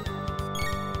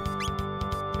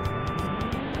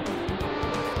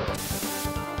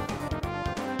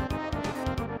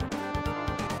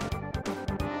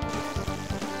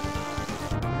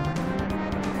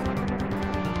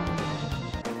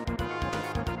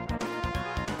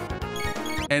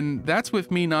 And that's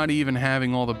with me not even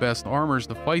having all the best armors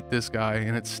to fight this guy,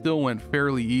 and it still went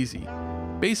fairly easy.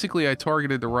 Basically, I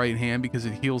targeted the right hand because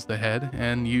it heals the head,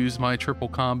 and used my triple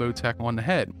combo tech on the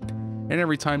head. And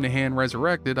every time the hand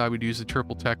resurrected, I would use the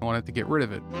triple tech on it to get rid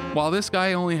of it. While this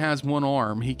guy only has 1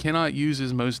 arm, he cannot use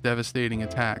his most devastating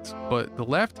attacks, but the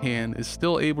left hand is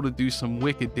still able to do some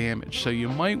wicked damage, so you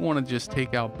might want to just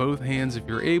take out both hands if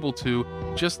you're able to,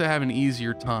 just to have an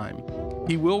easier time.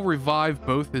 He will revive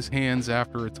both his hands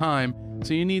after a time,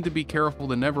 so you need to be careful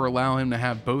to never allow him to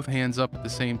have both hands up at the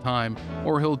same time,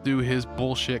 or he'll do his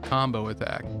bullshit combo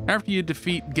attack. After you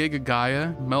defeat Giga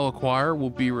Gaia, MacLeod will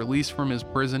be released from his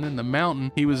prison and the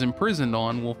mountain he was imprisoned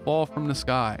on will fall from the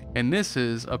sky. And this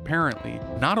is, apparently,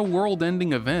 not a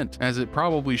world-ending event, as it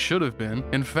probably should have been.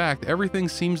 In fact, everything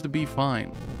seems to be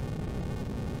fine.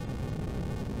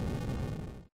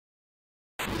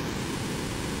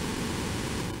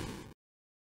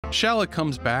 Shala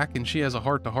comes back and she has a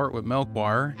heart-to-heart with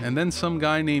MacLeod, and then some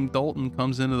guy named Dalton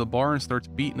comes into the bar and starts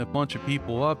beating a bunch of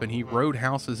people up, and he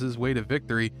roadhouses his way to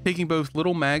victory, taking both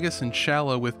Little Magus and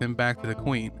Shala with him back to the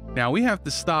Queen. Now we have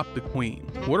to stop the Queen.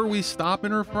 What are we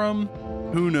stopping her from?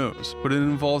 Who knows, but it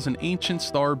involves an ancient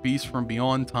star beast from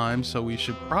beyond time, so we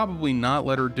should probably not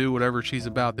let her do whatever she's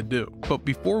about to do. But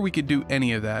before we could do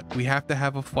any of that, we have to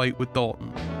have a fight with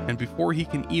Dalton. And before he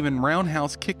can even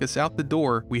roundhouse kick us out the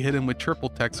door, we hit him with triple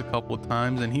techs a couple of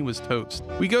times and he was toast.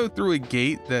 We go through a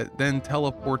gate that then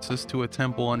teleports us to a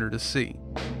temple under the sea.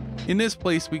 In this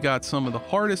place, we got some of the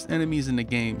hardest enemies in the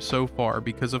game so far,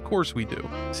 because of course we do.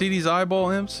 See these eyeball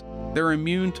imps? They're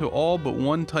immune to all but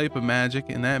one type of magic,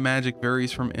 and that magic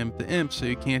varies from imp to imp, so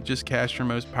you can't just cast your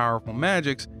most powerful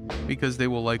magics, because they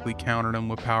will likely counter them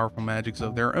with powerful magics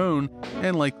of their own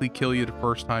and likely kill you the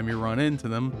first time you run into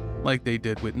them, like they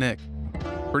did with Nick.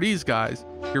 For these guys,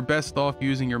 you're best off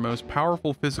using your most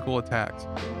powerful physical attacks.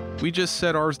 We just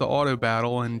set ours to auto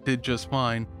battle and did just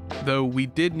fine, though we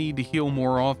did need to heal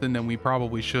more often than we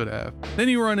probably should have. Then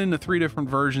you run into 3 different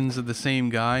versions of the same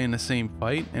guy in the same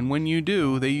fight, and when you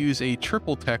do, they use a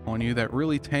triple tech on you that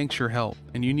really tanks your health,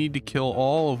 and you need to kill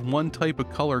all of one type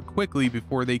of color quickly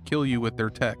before they kill you with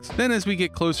their techs. Then as we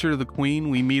get closer to the Queen,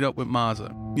 we meet up with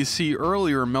Masa. You see,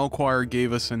 earlier Melchior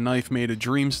gave us a knife made of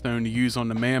Dreamstone to use on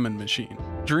the Mammon machine.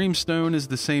 Dreamstone is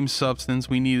the same substance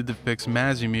we needed to fix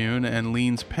Mazimune, and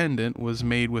Lean's pendant was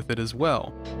made with it as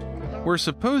well. We're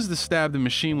supposed to stab the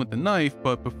machine with the knife,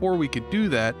 but before we could do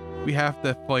that, we have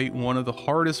to fight one of the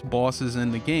hardest bosses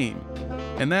in the game,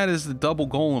 and that is the double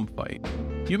golem fight.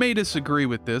 You may disagree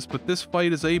with this, but this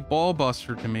fight is a ball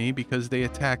buster to me because they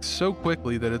attack so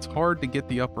quickly that it's hard to get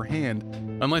the upper hand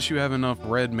unless you have enough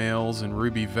red mails and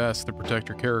ruby vests to protect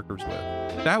your characters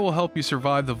with. That will help you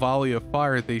survive the volley of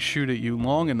fire they shoot at you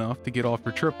long enough to get off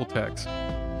your triple techs.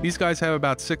 These guys have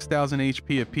about 6,000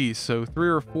 HP apiece, so 3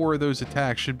 or 4 of those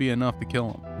attacks should be enough to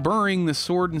kill them. Burying the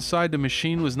sword inside the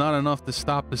machine was not enough to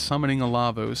stop the summoning of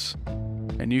Lavos,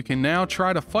 and you can now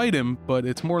try to fight him, but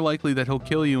it's more likely that he'll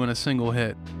kill you in a single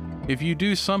hit. If you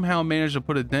do somehow manage to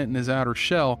put a dent in his outer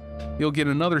shell, you'll get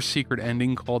another secret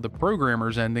ending called the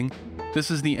Programmer's Ending.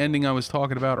 This is the ending I was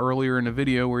talking about earlier in the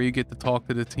video where you get to talk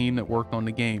to the team that worked on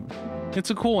the game. It's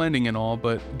a cool ending and all,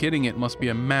 but getting it must be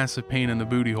a massive pain in the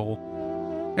booty hole.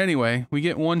 Anyway, we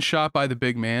get one shot by the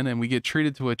big man, and we get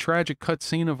treated to a tragic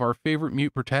cutscene of our favorite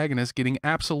mute protagonist getting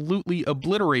absolutely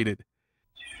obliterated.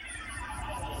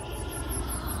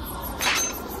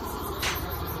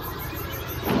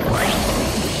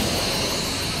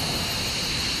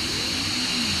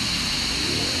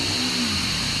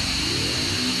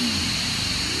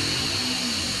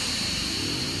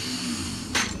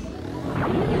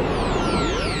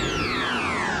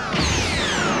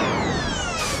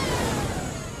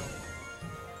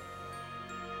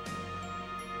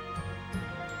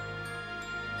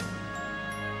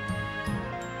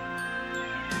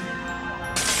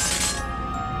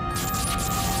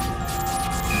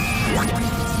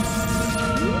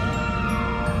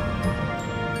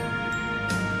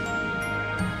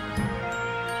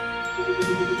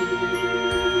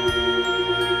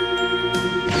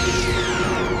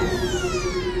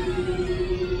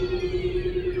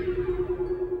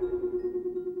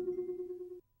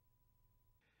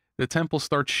 The temple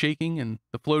starts shaking and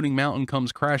the floating mountain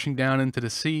comes crashing down into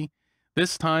the sea.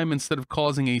 This time, instead of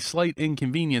causing a slight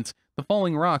inconvenience, the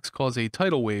falling rocks cause a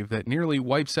tidal wave that nearly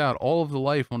wipes out all of the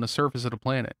life on the surface of the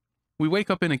planet. We wake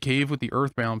up in a cave with the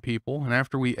Earthbound people, and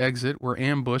after we exit, we're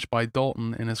ambushed by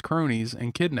Dalton and his cronies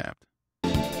and kidnapped.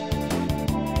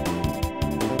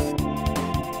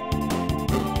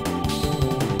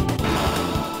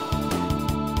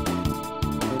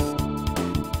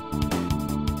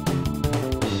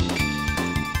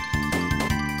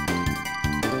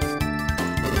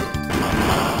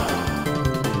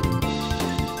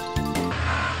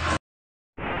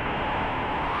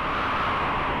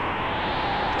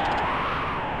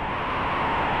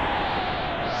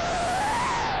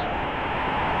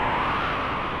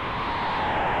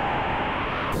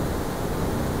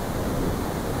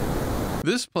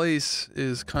 This place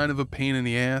is kind of a pain in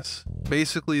the ass.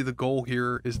 Basically, the goal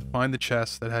here is to find the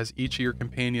chest that has each of your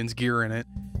companions' gear in it,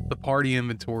 the party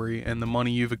inventory, and the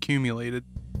money you've accumulated.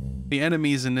 The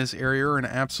enemies in this area are an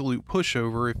absolute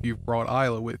pushover if you've brought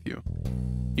Isla with you.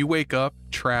 You wake up,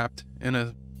 trapped, in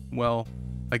a, well,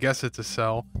 I guess it's a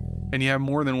cell, and you have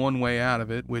more than one way out of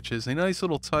it, which is a nice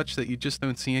little touch that you just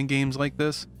don't see in games like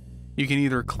this. You can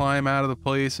either climb out of the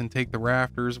place and take the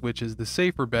rafters, which is the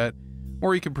safer bet,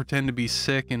 or you can pretend to be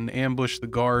sick and ambush the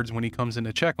guards when he comes in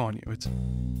to check on you. It's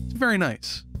very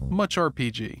nice. Much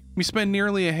RPG. We spend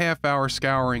nearly a half hour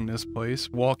scouring this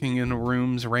place, walking into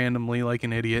rooms randomly like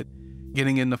an idiot,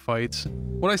 getting into fights.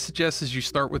 What I suggest is you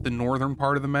start with the northern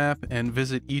part of the map and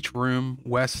visit each room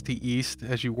west to east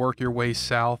as you work your way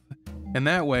south, and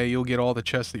that way you'll get all the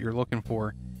chests that you're looking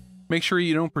for. Make sure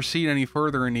you don't proceed any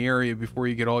further in the area before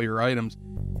you get all your items,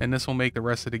 and this will make the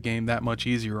rest of the game that much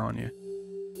easier on you.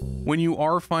 When you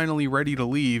are finally ready to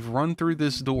leave, run through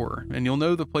this door, and you'll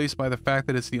know the place by the fact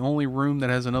that it's the only room that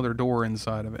has another door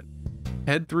inside of it.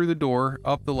 Head through the door,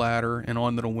 up the ladder, and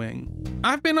onto the wing.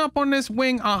 I've been up on this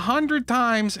wing 100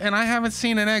 times, and I haven't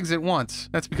seen an exit once.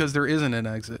 That's because there isn't an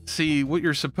exit. See, what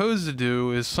you're supposed to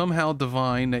do is somehow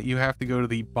divine that you have to go to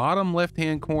the bottom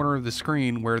left-hand corner of the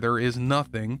screen where there is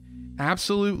nothing,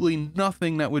 absolutely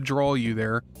nothing that would draw you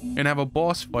there, and have a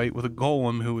boss fight with a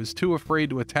golem who is too afraid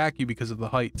to attack you because of the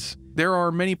heights. There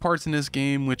are many parts in this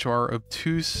game which are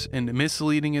obtuse and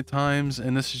misleading at times,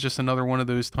 and this is just another one of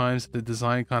those times that the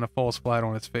design kind of falls flat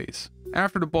on its face.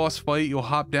 After the boss fight, you'll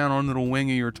hop down onto the wing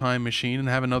of your time machine and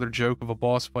have another joke of a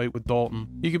boss fight with Dalton.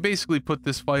 You can basically put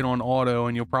this fight on auto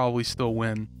and you'll probably still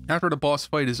win. After the boss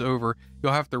fight is over,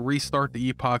 you'll have to restart the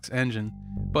Epoch's engine,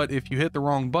 but if you hit the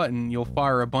wrong button, you'll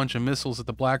fire a bunch of missiles at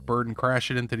the Blackbird and crash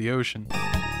it into the ocean.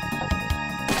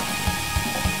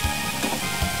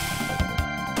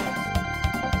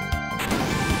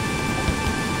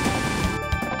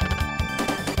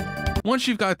 Once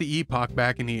you've got the Epoch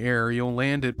back in the air, you'll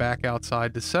land it back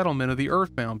outside the settlement of the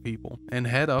Earthbound people and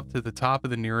head up to the top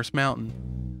of the nearest mountain.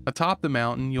 Atop the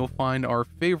mountain, you'll find our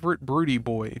favorite broody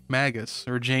boy, Magus,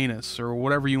 or Janus, or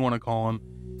whatever you want to call him,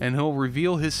 and he'll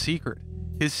reveal his secret.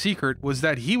 His secret was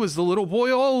that he was the little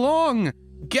boy all along!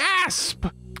 Gasp!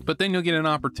 But then you'll get an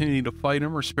opportunity to fight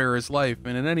him or spare his life,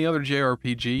 and in any other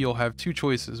JRPG you'll have two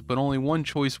choices, but only one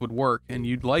choice would work, and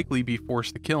you'd likely be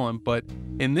forced to kill him. But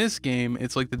in this game,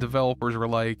 it's like the developers were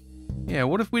like, yeah,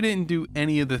 what if we didn't do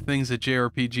any of the things that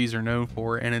JRPGs are known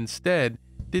for, and instead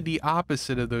did the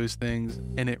opposite of those things,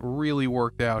 and it really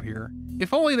worked out here.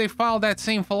 If only they followed that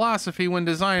same philosophy when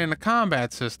designing the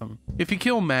combat system. If you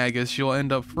kill Magus, you'll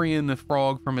end up freeing the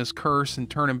frog from his curse and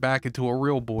turn him back into a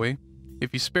real boy.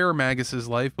 If you spare Magus's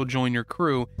life, he'll join your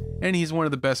crew, and he's one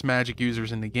of the best magic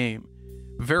users in the game.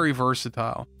 Very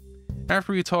versatile.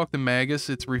 After we talk to Magus,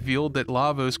 it's revealed that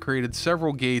Lavos created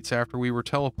several gates after we were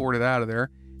teleported out of there,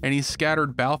 and he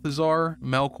scattered Balthazar,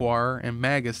 Melchior, and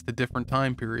Magus to different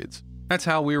time periods. That's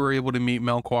how we were able to meet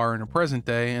Melchior in the present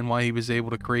day, and why he was able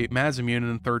to create Mazamune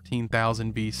in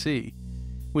 13,000 BC,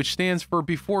 which stands for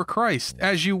Before Christ,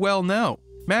 as you well know.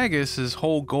 Magus's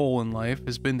whole goal in life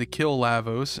has been to kill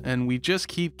Lavos, and we just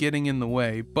keep getting in the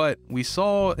way, but we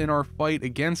saw in our fight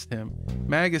against him,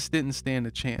 Magus didn't stand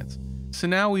a chance. So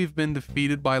now we've been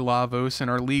defeated by Lavos and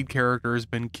our lead character has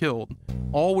been killed.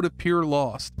 All would appear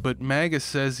lost, but Magus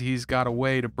says he's got a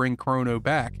way to bring Crono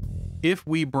back, if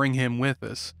we bring him with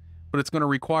us. But it's going to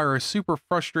require a super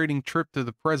frustrating trip to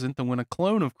the present to win a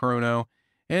clone of Crono,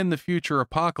 and the future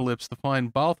apocalypse to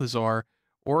find Balthazar,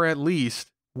 or at least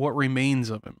what remains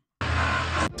of him.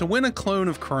 To win a clone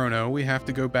of Crono, we have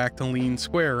to go back to Lean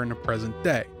Square in the present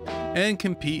day, and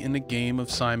compete in a game of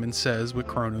Simon Says with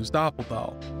Crono's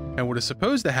Doppeldoll. And what is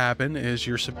supposed to happen is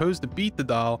you're supposed to beat the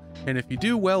doll, and if you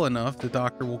do well enough, the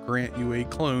doctor will grant you a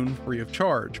clone free of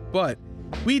charge. But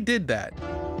we did that,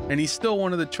 and he still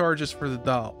wanted to charge us for the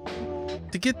doll.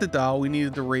 To get the doll, we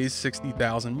needed to raise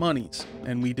 60,000 monies,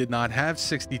 and we did not have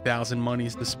 60,000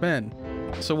 monies to spend.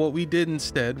 So what we did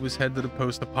instead was head to the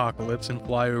post-apocalypse and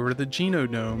fly over to the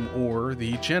Genodome, or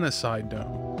the Genocide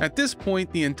Dome. At this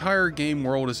point, the entire game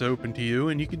world is open to you,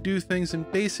 and you can do things in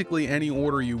basically any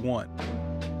order you want.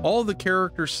 All the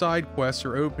characters' side quests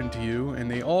are open to you, and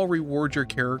they all reward your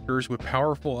characters with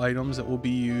powerful items that will be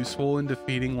useful in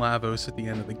defeating Lavos at the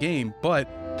end of the game. But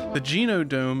the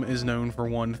Genodome is known for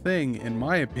one thing, in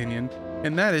my opinion,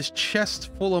 and that is chests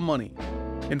full of money.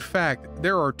 In fact,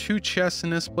 there are 2 chests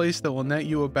in this place that will net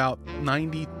you about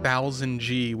 90,000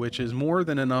 G, which is more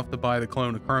than enough to buy the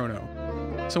clone of Crono.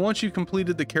 So once you've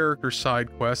completed the character's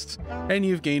side quests, and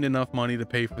you've gained enough money to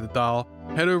pay for the doll,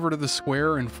 head over to the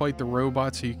square and fight the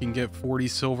robot so you can get 40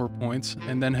 silver points,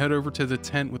 and then head over to the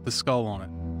tent with the skull on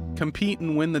it. Compete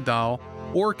and win the doll,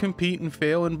 or compete and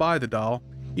fail and buy the doll.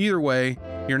 Either way,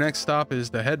 your next stop is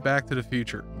to head back to the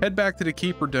future. Head back to the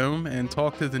Keeper Dome and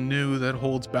talk to the New that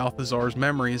holds Balthazar's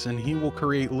memories, and he will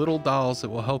create little dolls that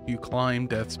will help you climb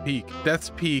Death's Peak.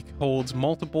 Death's Peak holds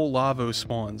multiple Lavos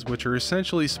spawns, which are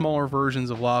essentially smaller versions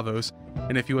of Lavos,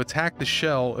 and if you attack the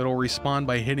shell, it'll respond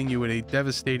by hitting you with a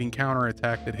devastating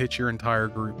counterattack that hits your entire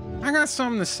group. I got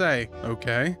something to say,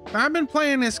 okay? I've been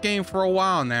playing this game for a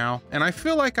while now, and I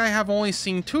feel like I have only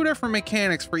seen 2 different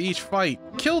mechanics for each fight.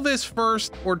 Kill this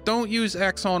first, or don't use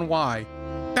X on Y.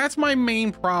 That's my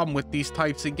main problem with these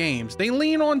types of games. They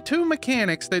lean on 2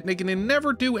 mechanics that they can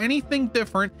never do anything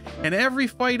different, and every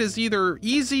fight is either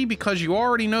easy because you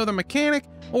already know the mechanic,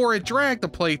 or a drag to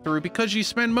play through because you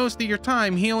spend most of your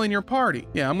time healing your party.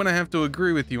 Yeah, I'm gonna have to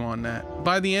agree with you on that.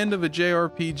 By the end of a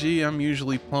JRPG, I'm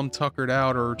usually plumb tuckered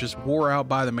out or just wore out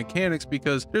by the mechanics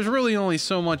because there's really only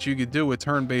so much you could do with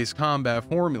turn-based combat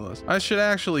formulas. I should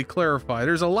actually clarify,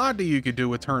 there's a lot that you could do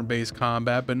with turn-based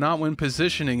combat, but not when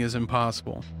positioning is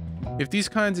impossible. If these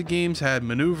kinds of games had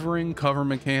maneuvering, cover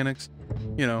mechanics,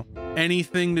 you know,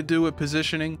 anything to do with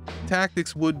positioning,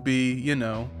 tactics would be, you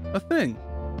know, a thing.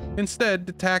 Instead,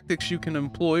 the tactics you can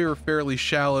employ are fairly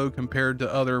shallow compared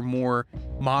to other more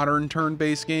modern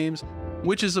turn-based games,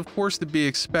 which is of course to be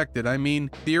expected. I mean,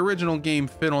 the original game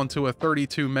fit onto a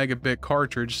 32 megabit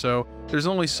cartridge, so there's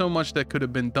only so much that could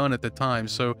have been done at the time.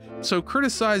 So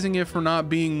criticizing it for not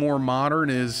being more modern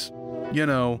is, you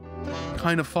know,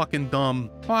 kind of fucking dumb.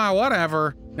 Ah,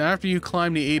 whatever. Now, after you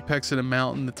climb the apex of the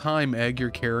mountain, the time egg you're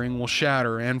carrying will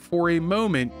shatter, and for a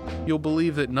moment, you'll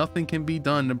believe that nothing can be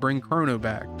done to bring Crono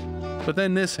back. But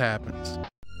then this happens.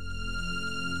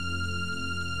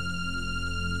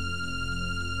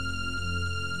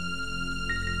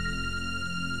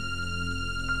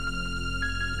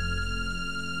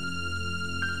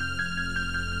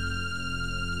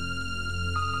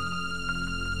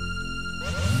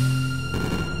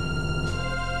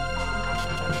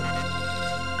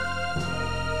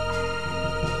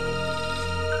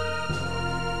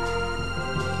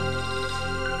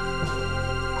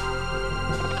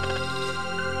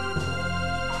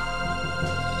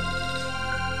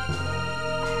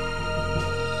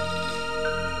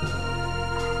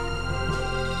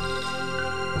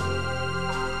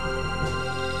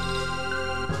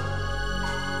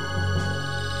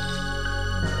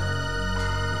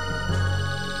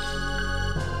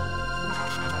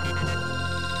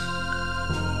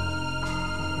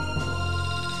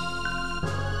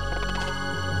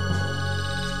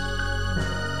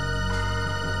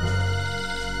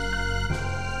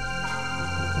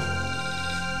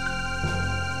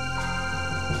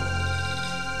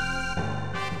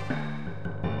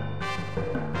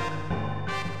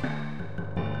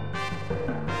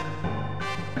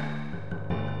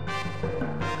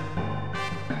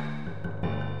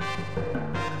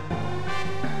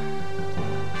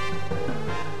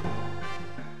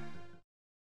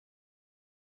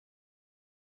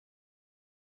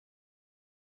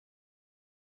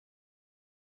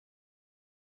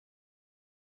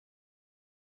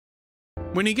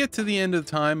 When you get to the end of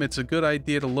time, it's a good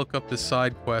idea to look up the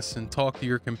side quests and talk to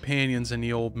your companions and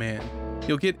the old man.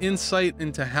 You'll get insight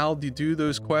into how to do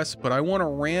those quests, but I want to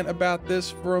rant about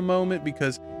this for a moment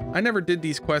because I never did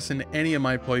these quests in any of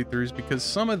my playthroughs because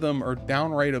some of them are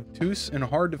downright obtuse and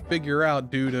hard to figure out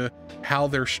due to how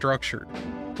they're structured.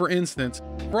 For instance,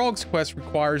 Frog's quest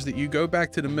requires that you go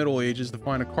back to the Middle Ages to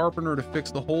find a carpenter to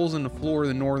fix the holes in the floor of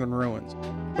the northern ruins,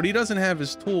 but he doesn't have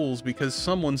his tools because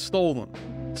someone stole them.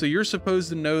 So you're supposed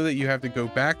to know that you have to go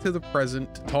back to the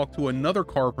present to talk to another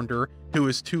carpenter who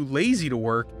is too lazy to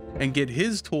work and get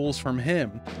his tools from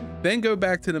him. Then go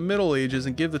back to the Middle Ages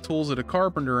and give the tools to the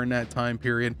carpenter in that time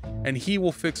period, and he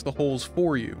will fix the holes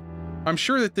for you. I'm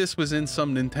sure that this was in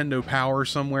some Nintendo Power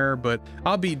somewhere, but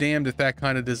I'll be damned if that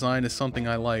kind of design is something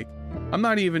I like. I'm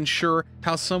not even sure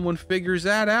how someone figures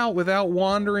that out without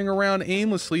wandering around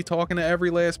aimlessly talking to every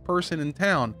last person in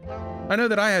town. I know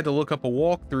that I had to look up a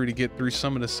walkthrough to get through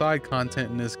some of the side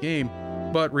content in this game,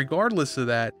 but regardless of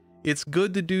that, it's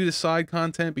good to do the side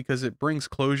content because it brings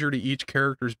closure to each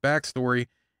character's backstory,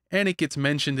 and it gets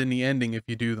mentioned in the ending if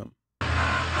you do them.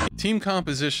 Team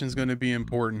composition is going to be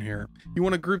important here. You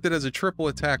want a group that has a triple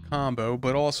attack combo,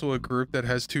 but also a group that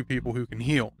has two people who can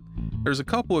heal. There's a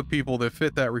couple of people that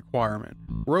fit that requirement.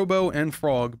 Robo and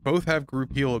Frog both have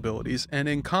group heal abilities, and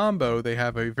in combo they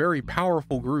have a very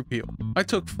powerful group heal. I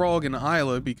took Frog and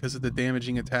Isla because of the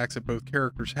damaging attacks that both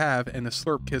characters have and the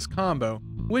Slurp Kiss combo,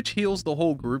 which heals the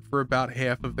whole group for about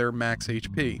half of their max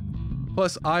HP.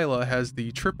 Plus, Isla has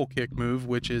the triple kick move,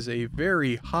 which is a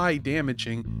very high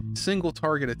damaging single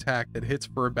target attack that hits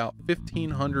for about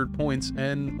 1500 points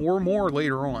or more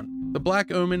later on. The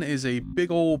Black Omen is a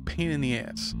big old pain in the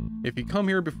ass. If you come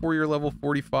here before you're level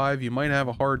 45, you might have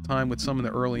a hard time with some of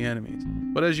the early enemies,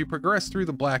 but as you progress through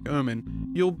the Black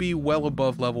Omen, you'll be well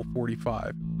above level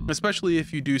 45, especially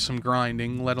if you do some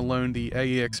grinding, let alone the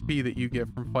AEXP that you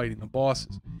get from fighting the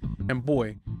bosses. And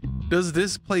boy, does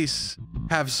this place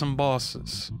have some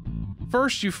bosses.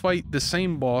 First, you fight the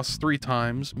same boss 3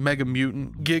 times, Mega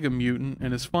Mutant, Giga Mutant,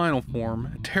 and his final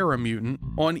form, Terra Mutant.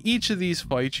 On each of these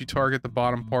fights, you target the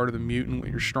bottom part of the mutant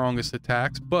with your strongest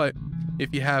attacks, but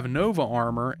if you have Nova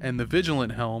armor and the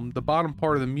Vigilant Helm, the bottom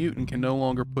part of the mutant can no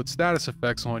longer put status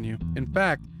effects on you. In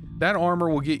fact, that armor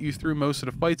will get you through most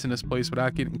of the fights in this place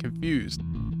without getting confused.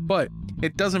 But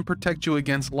it doesn't protect you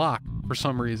against lock for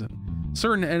some reason.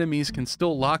 Certain enemies can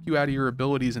still lock you out of your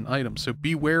abilities and items, so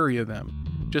be wary of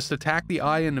them. Just attack the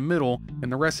eye in the middle, and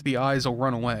the rest of the eyes will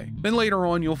run away. Then later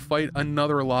on, you'll fight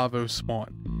another Lavos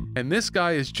spawn. And this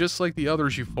guy is just like the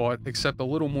others you fought, except a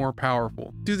little more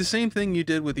powerful. Do the same thing you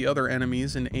did with the other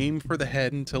enemies and aim for the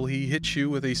head until he hits you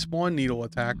with a spawn needle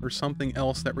attack or something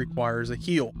else that requires a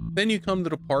heal. Then you come to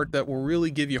the part that will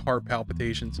really give you heart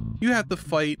palpitations. You have to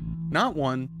fight not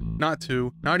 1, not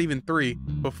 2, not even 3,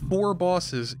 but 4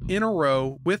 bosses in a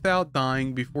row without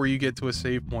dying before you get to a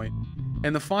save point.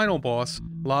 And the final boss,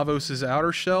 Lavos'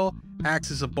 outer shell,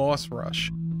 acts as a boss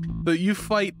rush. But you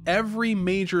fight every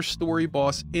major story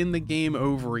boss in the game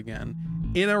over again,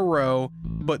 in a row,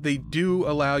 but they do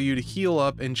allow you to heal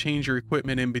up and change your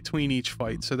equipment in between each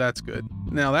fight, so that's good.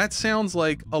 Now that sounds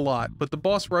like a lot, but the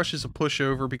boss rush is a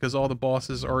pushover because all the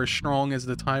bosses are as strong as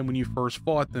the time when you first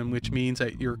fought them, which means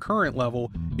at your current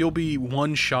level, you'll be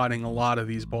one-shotting a lot of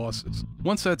these bosses.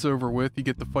 Once that's over with, you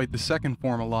get to fight the second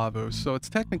form of Lavos, so it's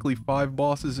technically 5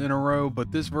 bosses in a row,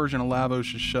 but this version of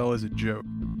Lavos' shell is a joke.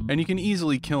 And you can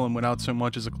easily kill him without so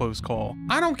much as a close call.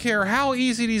 I don't care how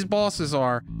easy these bosses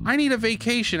are. I need a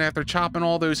vacation after chopping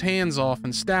all those hands off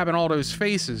and stabbing all those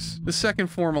faces. The second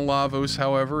form of Lavos,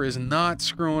 however, is not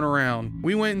screwing around.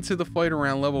 We went into the fight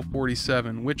around level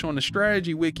 47, which on the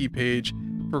strategy wiki page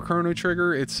for Chrono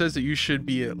Trigger, it says that you should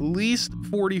be at least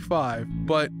 45,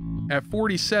 but at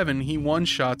 47, he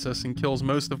one-shots us and kills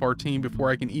most of our team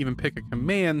before I can even pick a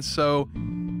command, so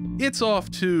it's off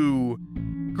to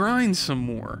grind some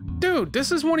more. Dude,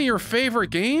 this is one of your favorite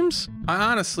games? I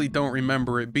honestly don't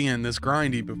remember it being this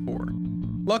grindy before.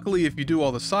 Luckily, if you do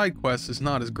all the side quests, it's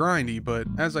not as grindy, but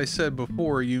as I said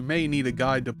before, you may need a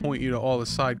guide to point you to all the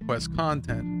side quest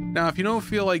content. Now, if you don't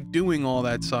feel like doing all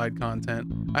that side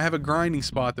content, I have a grinding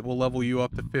spot that will level you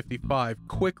up to 55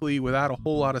 quickly without a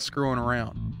whole lot of screwing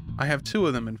around. I have 2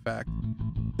 of them, in fact.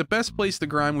 The best place to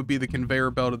grind would be the conveyor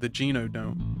belt of the Geno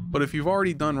Dome, but if you've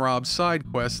already done Rob's side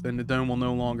quest, then the dome will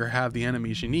no longer have the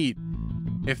enemies you need.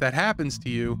 If that happens to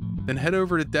you, then head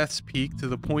over to Death's Peak to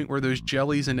the point where those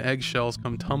jellies and eggshells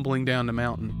come tumbling down the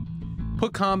mountain.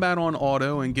 Put combat on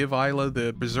auto and give Isla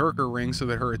the Berserker ring so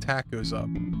that her attack goes up.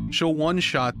 She'll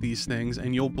one-shot these things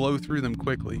and you'll blow through them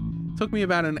quickly. It took me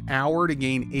about an hour to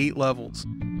gain 8 levels.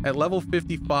 At level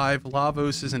 55,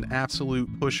 Lavos is an absolute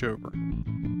pushover.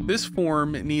 This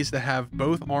form needs to have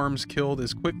both arms killed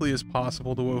as quickly as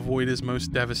possible to avoid his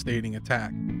most devastating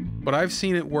attack. But I've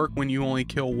seen it work when you only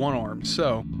kill one arm,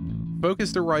 so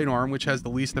focus the right arm, which has the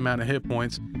least amount of hit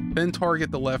points, then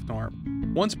target the left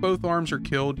arm. Once both arms are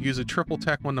killed, use a triple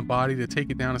tech on the body to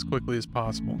take it down as quickly as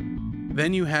possible.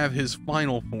 Then you have his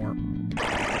final form.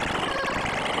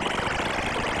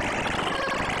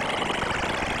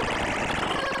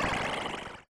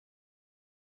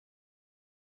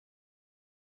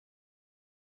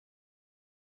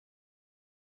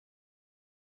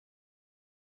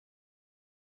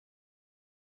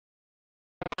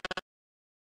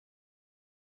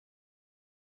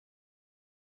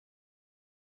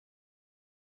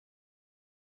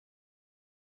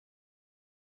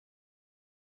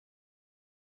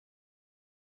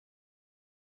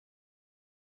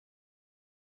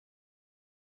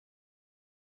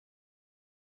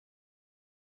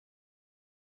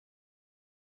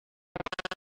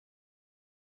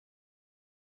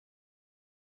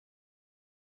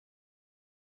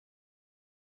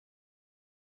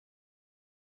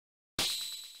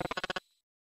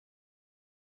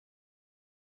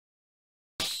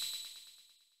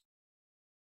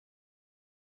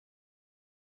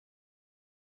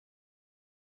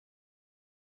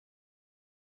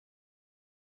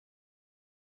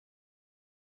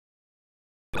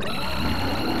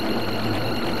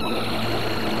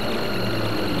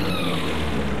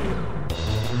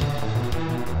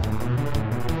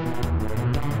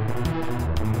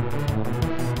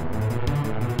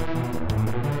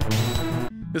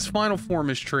 This final form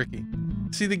is tricky.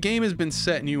 See, the game has been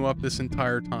setting you up this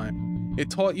entire time.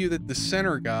 It taught you that the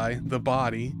center guy, the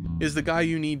body, is the guy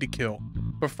you need to kill.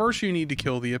 But first you need to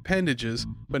kill the appendages,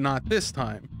 but not this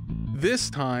time. This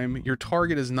time, your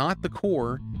target is not the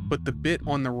core, but the bit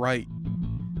on the right.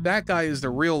 That guy is the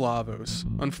real Lavos.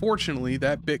 Unfortunately,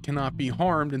 that bit cannot be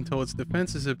harmed until its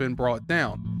defenses have been brought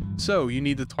down. So you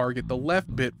need to target the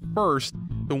left bit first,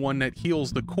 the one that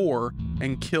heals the core,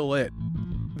 and kill it.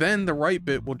 Then the right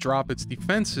bit will drop its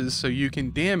defenses so you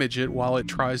can damage it while it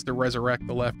tries to resurrect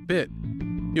the left bit.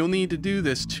 You'll need to do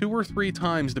this 2 or 3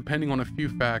 times depending on a few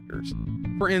factors.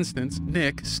 For instance,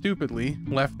 Nick, stupidly,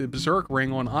 left the Berserk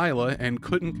ring on Isla and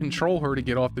couldn't control her to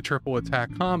get off the triple attack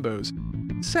combos.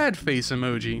 Sad face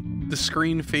emoji. The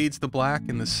screen fades to black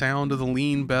and the sound of the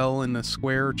lean bell in the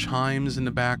square chimes in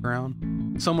the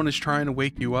background. Someone is trying to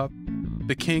wake you up.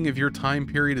 The king of your time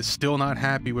period is still not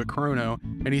happy with Crono,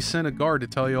 and he sent a guard to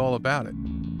tell you all about it.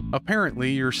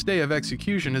 Apparently, your stay of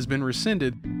execution has been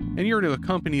rescinded, and you're to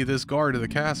accompany this guard to the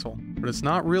castle. But it's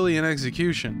not really an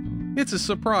execution. It's a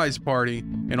surprise party,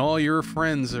 and all your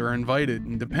friends are invited,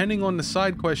 and depending on the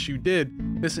side quest you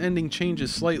did, this ending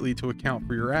changes slightly to account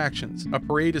for your actions. A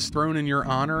parade is thrown in your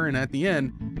honor, and at the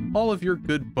end, All of your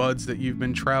good buds that you've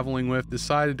been traveling with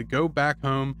decided to go back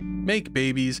home, make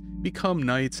babies, become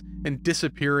knights, and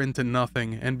disappear into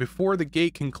nothing, and before the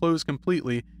gate can close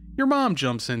completely, your mom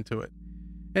jumps into it.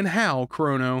 And how,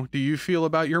 Crono, do you feel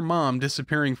about your mom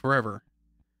disappearing forever?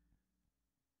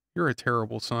 You're a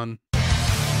terrible son.